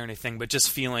give away or anything, but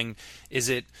just feeling, is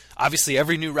it, obviously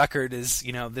every new record is,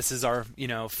 you know, this is our, you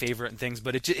know, favorite and things,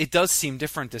 but it does seem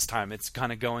different this time. It's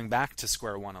kind of going back to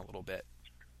square one a little bit.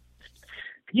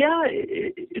 Yeah,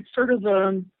 it's sort of,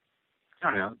 I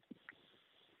don't know,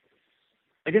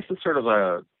 I guess it's sort of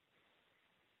a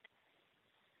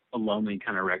lonely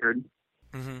kind of record.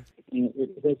 Mm-hmm. You know,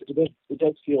 it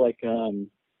does feel like, you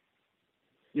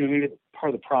know, maybe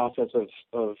part of the process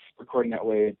of recording that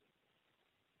way,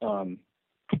 just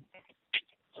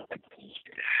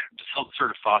help sort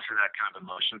of foster that kind of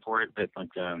emotion for it. But like,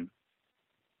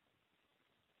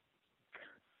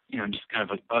 you know, just kind of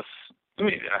like us. I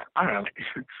mean, I don't know.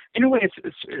 In a way,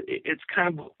 it's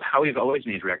kind of how we've always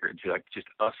made records. Like just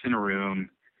us in a room.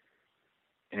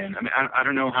 And I mean, I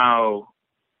don't know how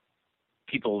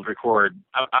people record.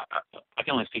 I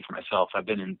can only speak for myself. I've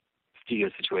been in studio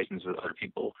situations with other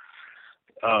people.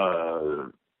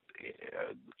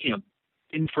 You know,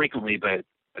 infrequently, but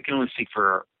I can only speak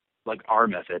for like our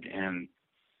method, and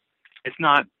it's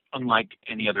not unlike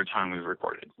any other time we've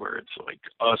recorded, where it's like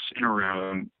us in a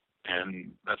room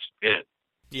and that's it.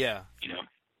 Yeah. You know,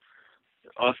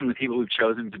 us and the people we've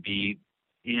chosen to be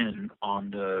in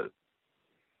on the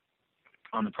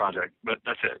project, but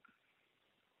that's it.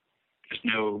 There's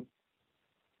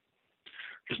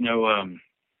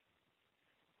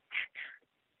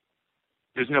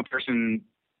no person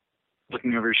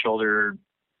looking over your shoulder,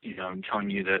 you know, telling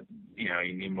you that, you know,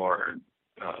 you need more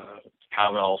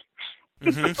cowbell,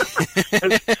 Mm-hmm.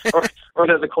 or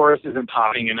that the chorus isn't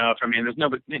popping enough. I mean,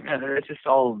 it's just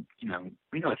all, you know,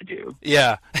 we know what to do.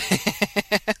 Yeah.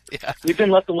 Yeah. We've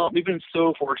been left alone. We've been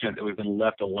so fortunate that we've been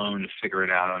left alone to figure it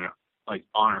out on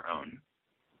our own.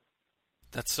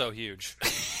 That's so huge.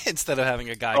 Instead of having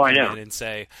a guy I come know. in and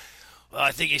say, well,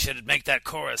 I think you should make that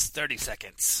chorus 30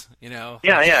 seconds, you know?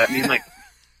 Yeah. I mean, like,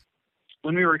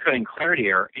 when we were cutting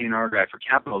Clarity, our A&R guy for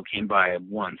Capitol came by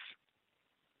once.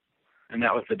 And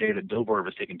that was the day that Billboard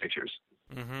was taking pictures.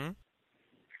 Mm-hmm.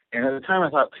 And at the time I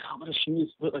thought, oh, what a shame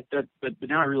like that. But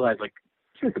now I realize, like,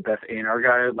 he's the best A&R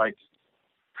guy, like,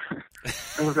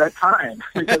 of that time.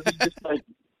 Because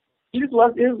he just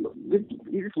loves your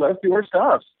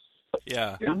stuff.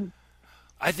 Yeah. You know?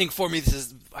 I think for me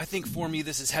this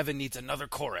is Heaven Needs Another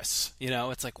Chorus. You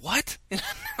know, it's like, what?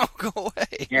 No, go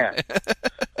away. Yeah.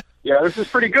 Yeah, this is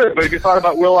pretty good, but if you thought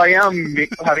about will.i.am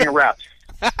having a rap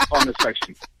on this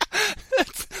section.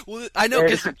 Well, I know,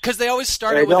 because they always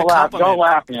start it with a compliment. Don't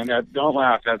laugh, man. Don't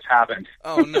laugh. That's happened.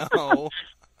 Oh, no.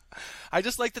 I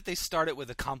just like that they start it with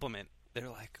a compliment. They're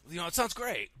like, you know, it sounds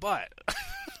great, but...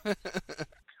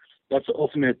 That's the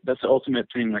ultimate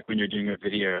thing, like when you're doing a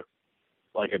video,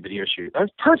 like a video shoot.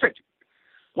 That's perfect.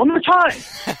 One more time.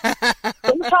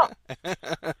 One more time.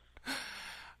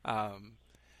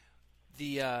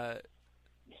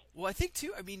 Well, I think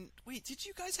too. I mean, wait, did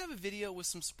you guys have a video with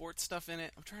some sports stuff in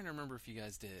it? I'm trying to remember if you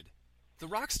guys did. The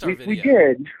Rockstar video. We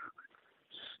did.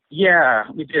 Yeah,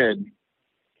 we did.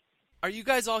 Are you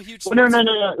guys all huge? Well, no.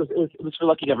 It was for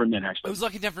Lucky Never Mint, actually. It was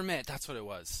Lucky Never Mint. That's what it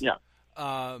was. Yeah.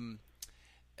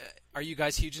 Are you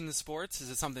guys huge in the sports? Is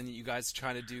it something that you guys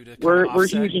try to do to? We're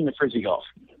huge in the frisbee golf.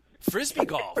 Frisbee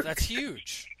golf. That's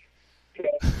huge.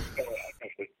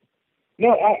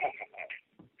 No,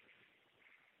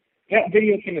 that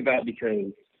video came about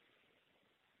because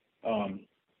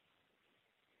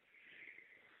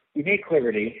we made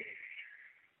Clarity,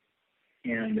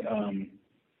 and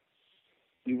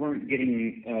we weren't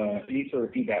getting any sort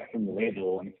of feedback from the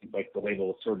label, and like the label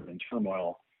was sort of in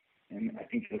turmoil. And I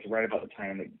think it was right about the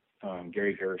time that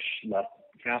Gary Gersh left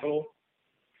Capitol,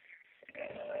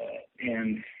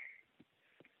 and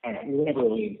I don't know, we were never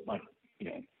really like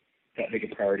that big a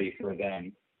priority for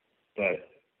them, but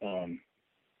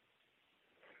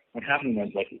what happened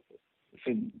was, like,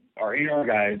 so our A&R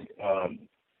guys,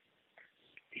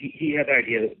 he had the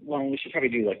idea that, well, we should probably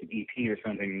do like an EP or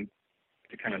something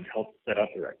to kind of help set up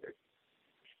the record,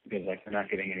 because like we're not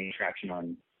getting any traction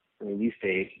on the release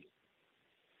date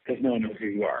because no one knows who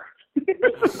you are.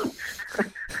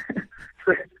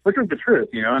 Which was the truth,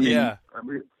 you know. I mean, yeah.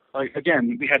 Like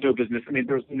again, we had no business. I mean,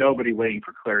 there was nobody waiting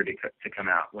for Clarity to come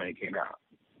out when it came out.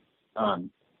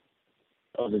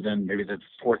 Other than maybe the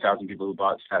 4,000 people who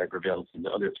bought Static Rebels and the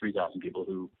other 3,000 people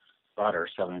who bought our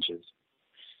 7 inches.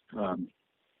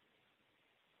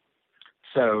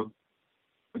 So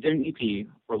we did an EP.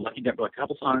 We're lucky to have a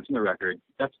couple songs in the record.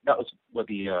 That was what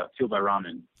the Fueled by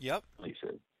Ramen release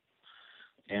is.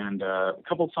 And a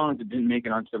couple of songs that didn't make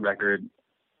it onto the record,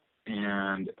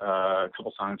 and a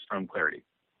couple songs from Clarity.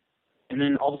 And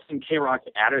then all of a sudden, K-Rock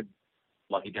added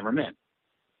Lucky Never Mint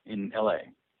in LA.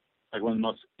 Like one of the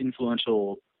most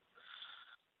influential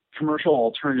commercial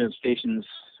alternative stations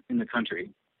in the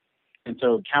country. And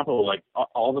so Capitol, like,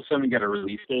 all of a sudden got a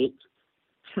release date.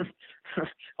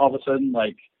 All of a sudden,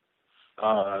 like...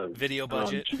 video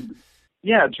budget.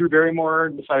 Drew Barrymore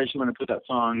decided she wanted to put that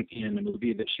song in a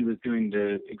movie that she was doing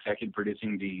the executive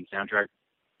producing the soundtrack.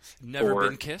 Never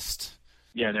Been Kissed?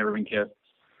 Yeah, Never Been Kissed.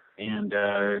 And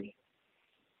I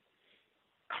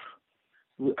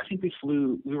think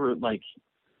we were, like,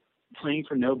 playing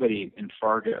for nobody in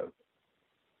Fargo,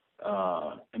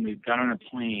 and we got on a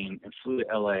plane and flew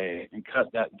to LA and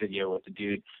cut that video with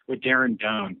Darren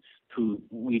Doan, who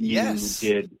we knew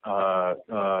did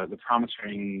the Promise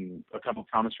Ring, a couple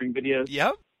Promise Ring videos.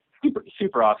 Yep.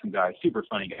 Super awesome guy, super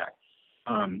funny guy.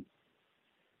 And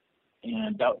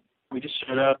that we just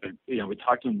showed up and we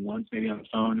talked to him once, maybe on the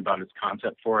phone, about his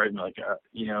concept for it, and like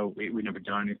we've never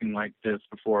done anything like this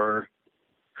before.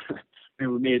 We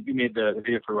made the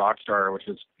video for Rockstar, which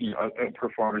is a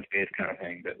performance-based kind of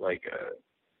thing, but like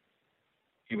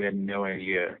we had no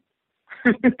idea.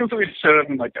 So we just showed up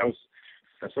and like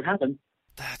that's what happened.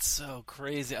 That's so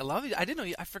crazy. I love it. I didn't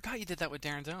know. I forgot you did that with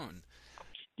Darren Doan.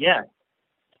 Yeah.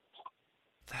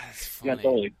 That's funny. Yeah,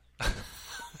 totally.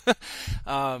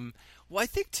 Well, I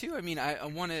think too. I mean, I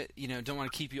want to, don't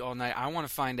want to keep you all night. I want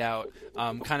to find out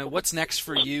kind of what's next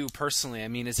for you personally. I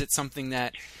mean, is it something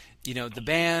that the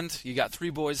band, you got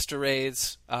 3 boys to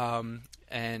raise, and,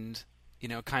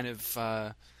 kind of,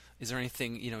 is there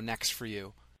anything, next for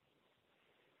you?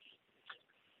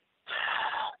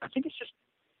 I think it's just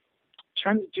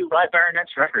trying to do right by our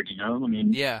next record, I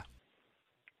mean, yeah.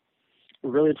 We're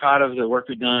really proud of the work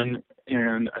we've done,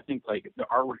 and I think, like, the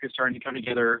artwork is starting to come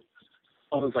together,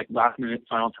 all those, like, last-minute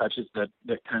final touches that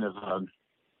kind of,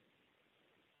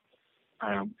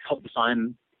 help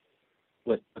define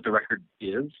what the record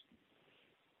is.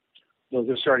 those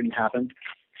are starting to happen.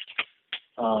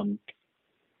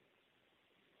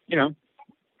 You know,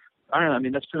 I don't know. I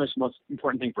mean, that's pretty much the most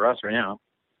important thing for us right now.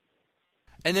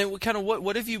 And then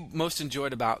what have you most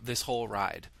enjoyed about this whole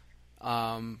ride?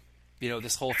 You know,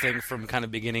 this whole thing from kind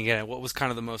of beginning to end. What was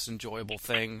kind of the most enjoyable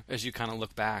thing as you kind of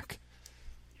look back?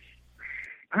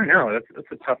 I don't know. That's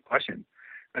a tough question.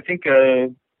 I think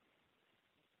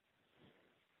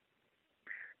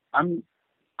I'm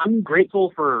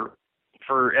grateful for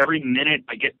every minute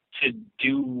I get to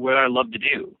do what I love to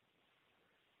do.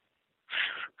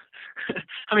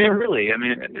 I mean, really. I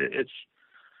mean,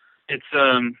 it's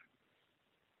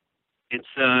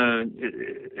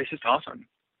just awesome.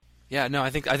 Yeah, no, I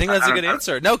think that's a good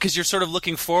answer. No, because you're sort of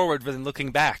looking forward rather than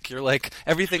looking back. You're like,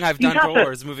 everything I've done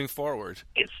before is moving forward.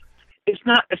 It's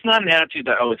not an attitude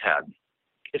that I always had.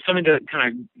 It's something that kind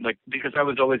of like, because I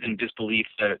was always in disbelief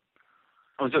that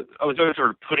I was always sort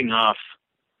of putting off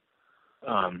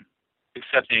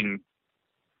accepting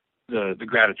the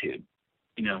gratitude.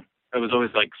 You know, I was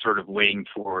always like sort of waiting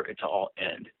for it to all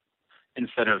end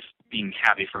instead of being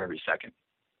happy for every second.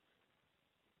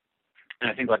 And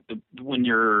I think like when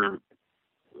you're,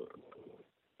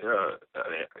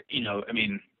 you know, I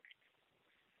mean,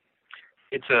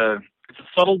 it's a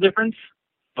subtle difference,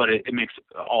 but it makes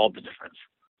all the difference.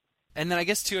 And then I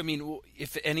guess too, I mean,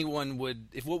 if anyone what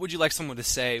would you like someone to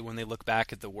say when they look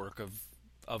back at the work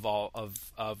of all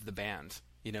of the band?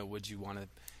 You know, would you want to?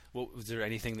 Was there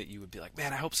anything that you would be like,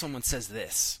 man, I hope someone says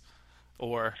this,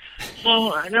 or?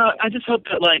 Well, I just hope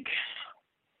that, like,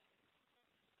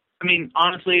 I mean,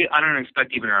 honestly, I don't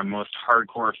expect even our most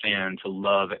hardcore fan to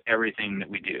love everything that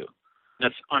we do.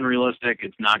 That's unrealistic.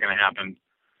 It's not going to happen.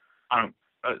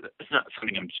 It's not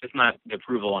something. It's not the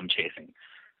approval I'm chasing.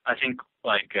 I think,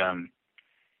 like, I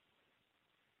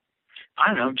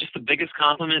don't know, just the biggest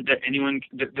compliment that anyone,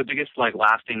 the biggest, like,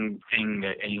 lasting thing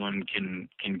that anyone can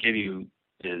give you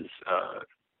is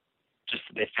just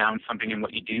that they found something in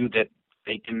what you do that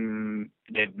they've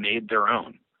made their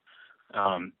own.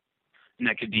 And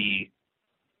that could be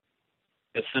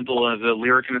as simple as a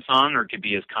lyric in a song, or it could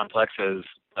be as complex as,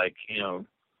 like, you know,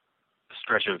 a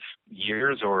stretch of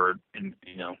years or, you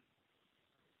know,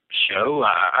 show.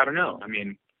 I don't know. I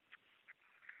mean,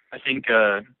 I think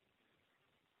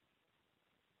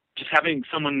just having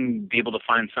someone be able to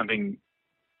find something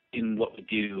in what we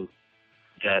do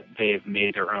that they've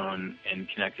made their own and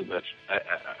connected with,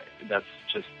 that's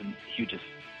just the hugest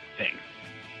thing.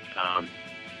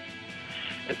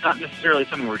 It's not necessarily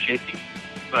something we're chasing,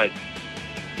 but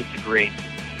it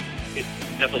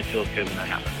definitely feels good when that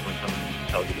happens, when someone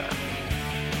tells you that.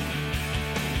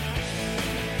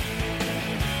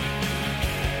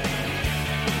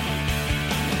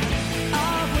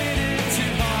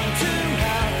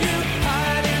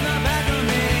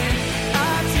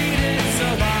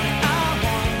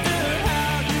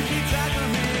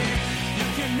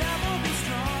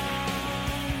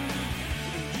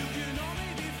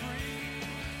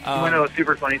 You want to know a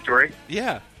super funny story?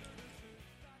 Yeah.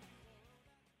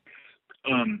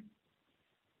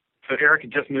 So Eric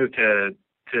had just moved to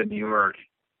New York,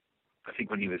 I think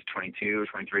when he was 22 or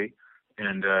 23,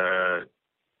 and I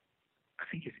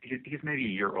think he's maybe a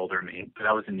year older than me, but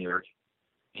I was in New York,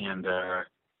 and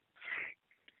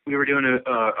we were doing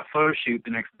a photo shoot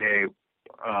the next day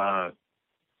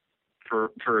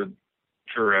for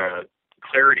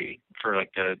Clarity, for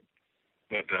like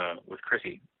with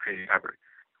Chrissy Pepper.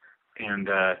 And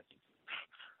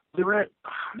we were at,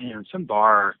 some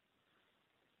bar,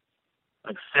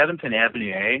 like 7th and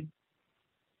Avenue A.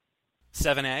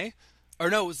 7A? Or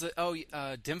no, it was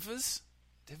Dimphas?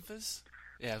 Dimphas?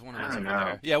 Yeah, one of those over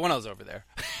there. Yeah, one of those over there.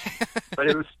 But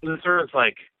it was sort of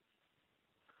like,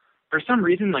 for some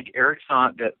reason, like, Eric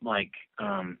thought that, like,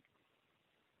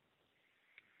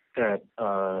 the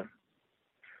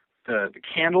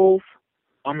candles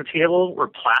on the table were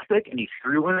plastic, and he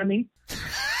threw one at me.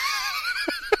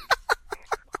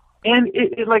 And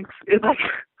it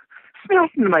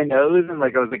smashed into my nose, and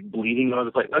like I was like bleeding. I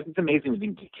was like, it's amazing we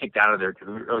didn't get kicked out of there, because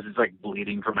I was just like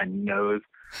bleeding from my nose.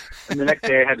 And the next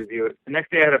day I had to do it. The next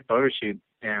day I had a photo shoot,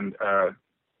 and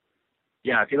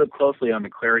if you look closely on the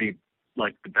Clarity,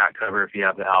 like the back cover, if you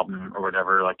have the album or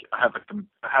whatever, like I have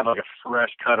like a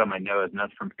fresh cut on my nose, and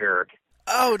that's from Eric.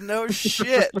 Oh no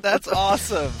shit! That's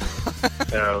awesome.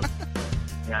 So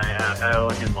yeah, I owe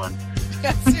him one.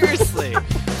 Yeah, seriously.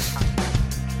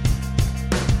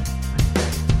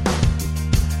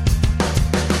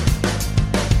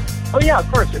 Oh yeah,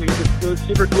 of course. I mean, it was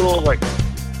super cool. Like,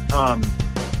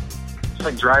 just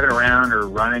like driving around or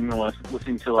running,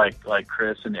 listening to like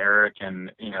Chris and Eric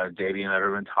and Davey and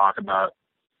everyone talk about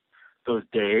those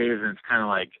days, and it's kind of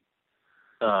like,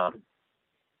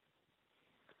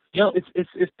 You know,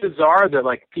 it's bizarre that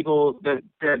like people that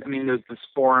I mean, there's this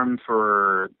forum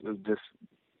for this.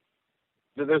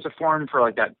 There's a forum for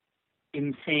like that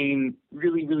insane,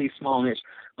 really, really small niche.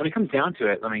 When it comes down to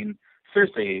it, I mean,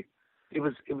 seriously, it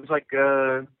was like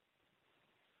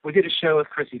we did a show with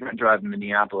Chrissy Brent Drive in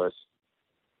Minneapolis,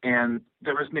 and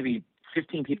there was maybe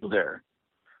 15 people there,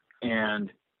 and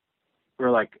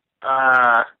we're like,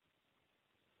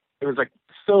 it was like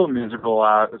so miserable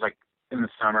out. It was like in the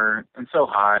summer and so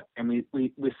hot, and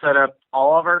we set up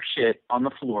all of our shit on the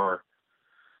floor,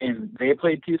 and they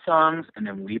played 2 songs, and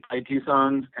then we played 2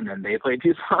 songs, and then they played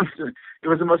 2 songs. It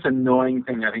was the most annoying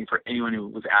thing, I think, for anyone who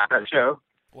was at that show.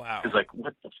 Wow. It was like,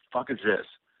 what the fuck is this?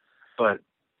 But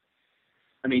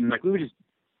I mean, like, we would just,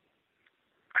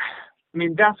 I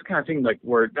mean, that's the kind of thing like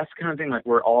where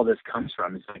all this comes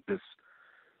from. It's like this,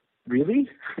 really?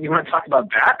 You want to talk about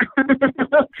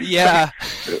that? Yeah.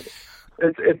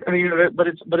 It's I mean, but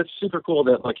it's super cool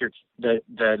that like that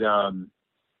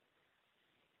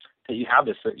you have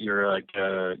this, that you're like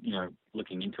you know,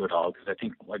 looking into it all, because I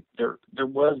think like there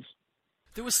was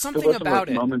something about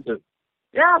it. Moments of,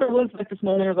 yeah, there was like this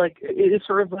moment of like, it is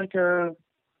sort of like a,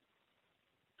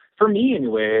 for me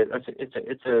anyway,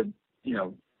 it's a you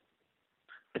know,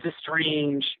 it's a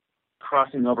strange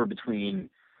crossing over between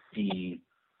I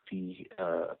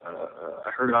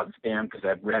heard about this band because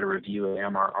I've read a review of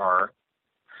MRR,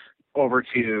 over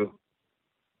to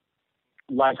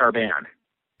like our band.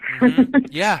 Mm-hmm.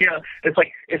 Yeah. You know, it's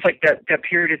like that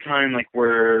period of time, like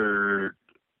where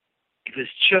it was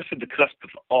just at the cusp of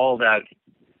all that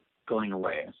going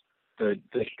away. The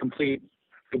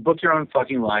book your own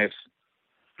fucking life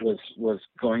was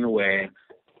going away,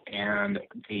 and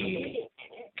the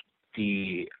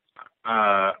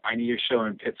I need your show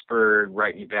in Pittsburgh,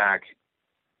 write me back,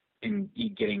 and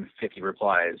getting 50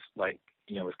 replies, like,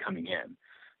 you know, was coming in.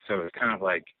 So it was kind of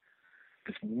like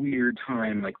this weird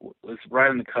time, like it was right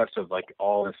on the cusp of like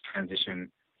all this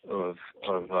transition of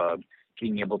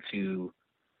being able to,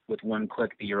 with one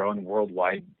click, be your own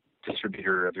worldwide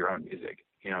distributor of your own music.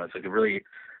 You know, it's like a really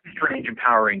strange,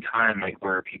 empowering time, like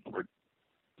where people were,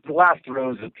 the last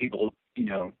rows of people, you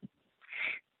know,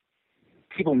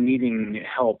 people needing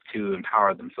help to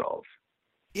empower themselves.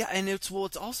 Yeah, and it's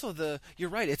also you're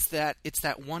right, it's that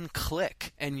one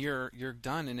click and you're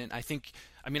done. And I think,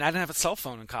 I mean, I didn't have a cell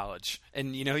phone in college,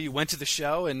 and you know, you went to the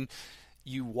show and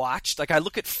you watched, like I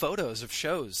look at photos of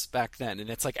shows back then, and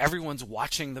it's like everyone's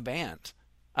watching the band.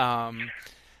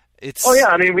 It's, oh yeah,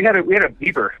 I mean, we had a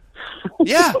beeper.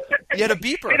 Yeah, you had a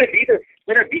beeper. We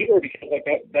had a beeper because like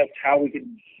that's how we could,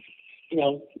 you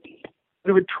know,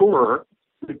 we would tour,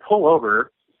 we'd pull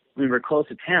over, we were close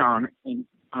to town, and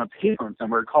on a payphone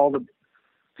somewhere, call the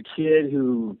kid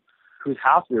whose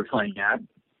house we were playing at,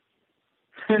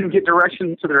 and get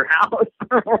directions to their house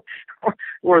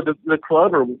or the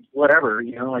club or whatever,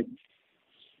 you know, like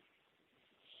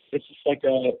it's just like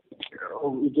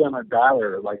we do on a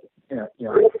dialer, like, you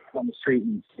know, on the street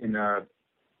in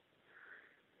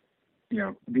you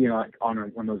know, being like on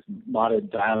one of those modded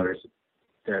dialers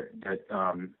that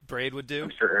Braid would do.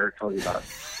 I'm sure Eric told you about.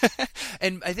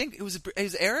 And I think it was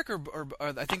Eric or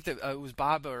I think that it was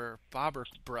Bob or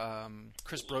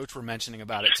Chris Broach were mentioning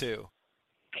about it too.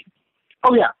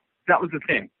 Oh yeah, that was the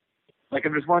thing. Like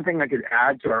if there's one thing I could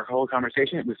add to our whole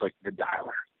conversation, it was like the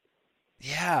dialer.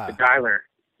 Yeah.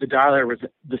 The dialer was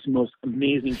this most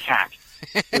amazing hack.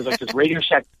 It was like this Radio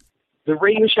Shack. The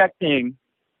Radio Shack thing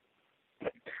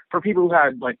for people who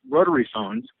had like rotary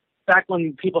phones. Back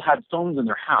when people had phones in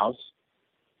their house,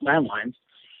 landlines,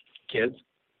 kids,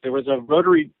 there was a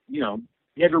rotary, you know,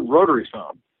 you had a rotary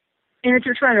phone. And if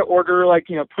you're trying to order, like,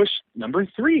 you know, push number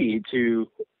 3 to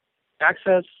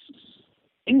access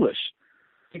English,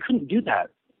 you couldn't do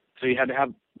that. So you had to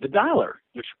have the dialer,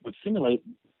 which would simulate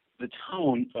the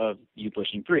tone of you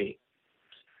pushing 3.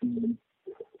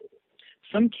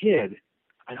 Some kid,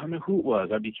 I don't know who it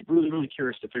was, I'd be really, really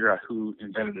curious to figure out who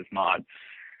invented this mod.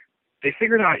 They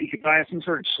figured out you could buy some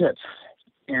sort of chip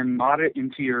and mod it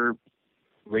into your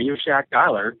Radio Shack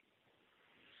dialer,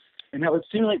 and that would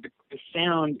simulate the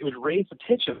sound. It would raise the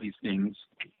pitch of these things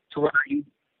to where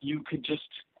you could just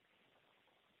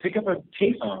pick up a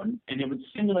payphone and it would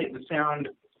simulate the sound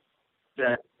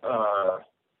that the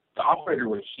operator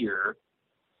would hear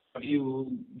of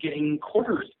you getting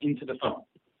quarters into the phone.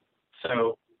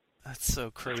 So that's so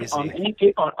crazy. On any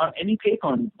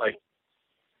payphone, like,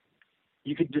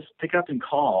 you could just pick up and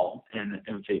call and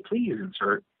say, please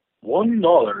insert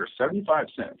 $1.75.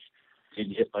 And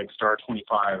you hit like star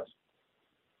 25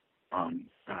 I don't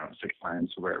know, 6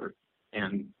 times or whatever.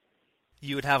 And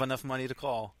you would have enough money to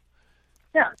call.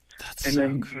 Yeah. That's And so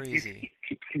then crazy.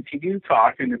 you continue to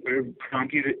talk, and it would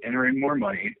prompt you to enter in more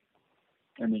money.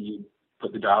 And then you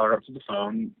put the dollar up to the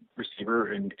phone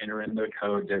receiver and enter in the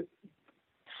code that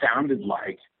sounded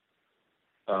like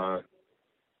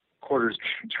quarters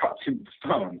dropped into the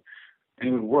phone, and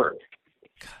it would work.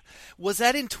 Was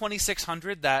that in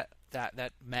 2600? That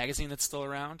magazine that's still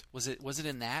around? Was it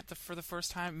in that for the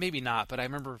first time? Maybe not, but I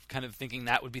remember kind of thinking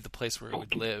that would be the place where it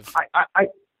would live.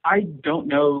 I don't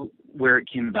know where it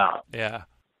came about. Yeah.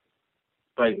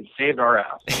 But it saved our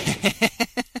ass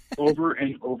over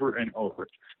and over and over.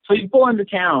 So you pull into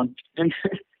town and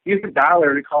use the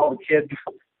dialer to call the kid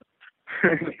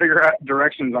to figure out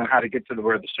directions on how to get to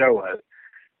where the show was.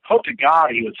 Hope to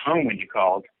God he was home when you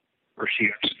called, or she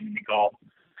was when you called.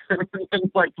 And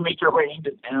like make your way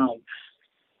into town.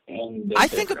 And I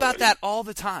think about that all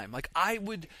the time. Like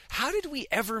how did we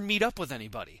ever meet up with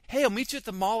anybody? Hey, I'll meet you at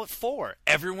the mall at 4.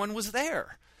 Everyone was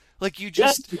there. Like you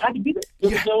just. Yes, you had to be there.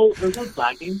 There was no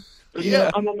slacking.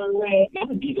 I'm on my way. You had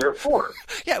to be there at 4.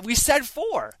 Yeah, we said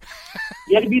 4.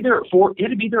 You had to be there at 4. You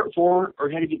had to be there at 4, or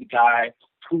you had to be the guy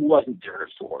who wasn't there at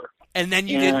 4. And then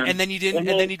you didn't. And then you didn't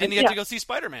get to go see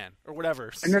Spider-Man or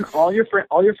whatever. And then all your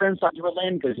friends thought you were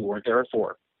lame because you weren't there at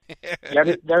 4.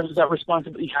 There's that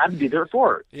responsibility. You had to be there at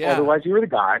 4. Yeah. Otherwise, you were the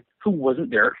guy who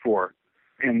wasn't there at 4.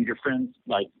 And your friends,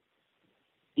 there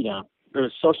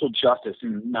was social justice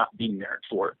in not being there at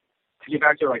 4. To get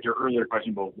back to your earlier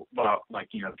question about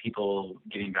people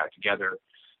getting back together,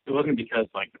 it wasn't because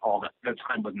all that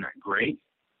time wasn't that great.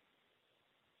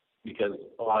 Because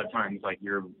a lot of times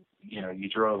you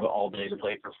drove all day to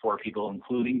play for 4 people,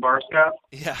 including bar staff.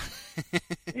 Yeah.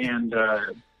 And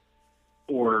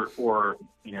or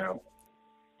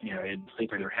you'd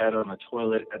sleep with your head on the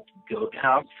toilet at the goat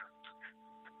house.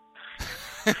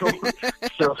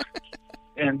 so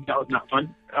and that was not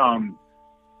fun.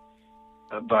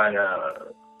 But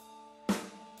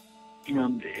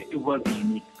it was a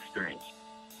unique experience.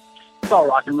 It's all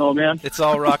rock and roll, man. It's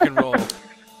all rock and roll.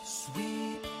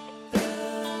 Sweep the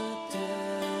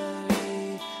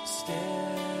dirty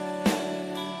stairs,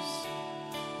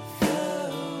 the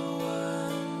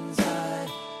ones I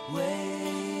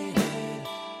waited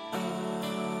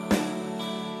on.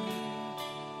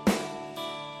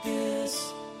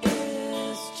 This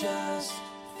is just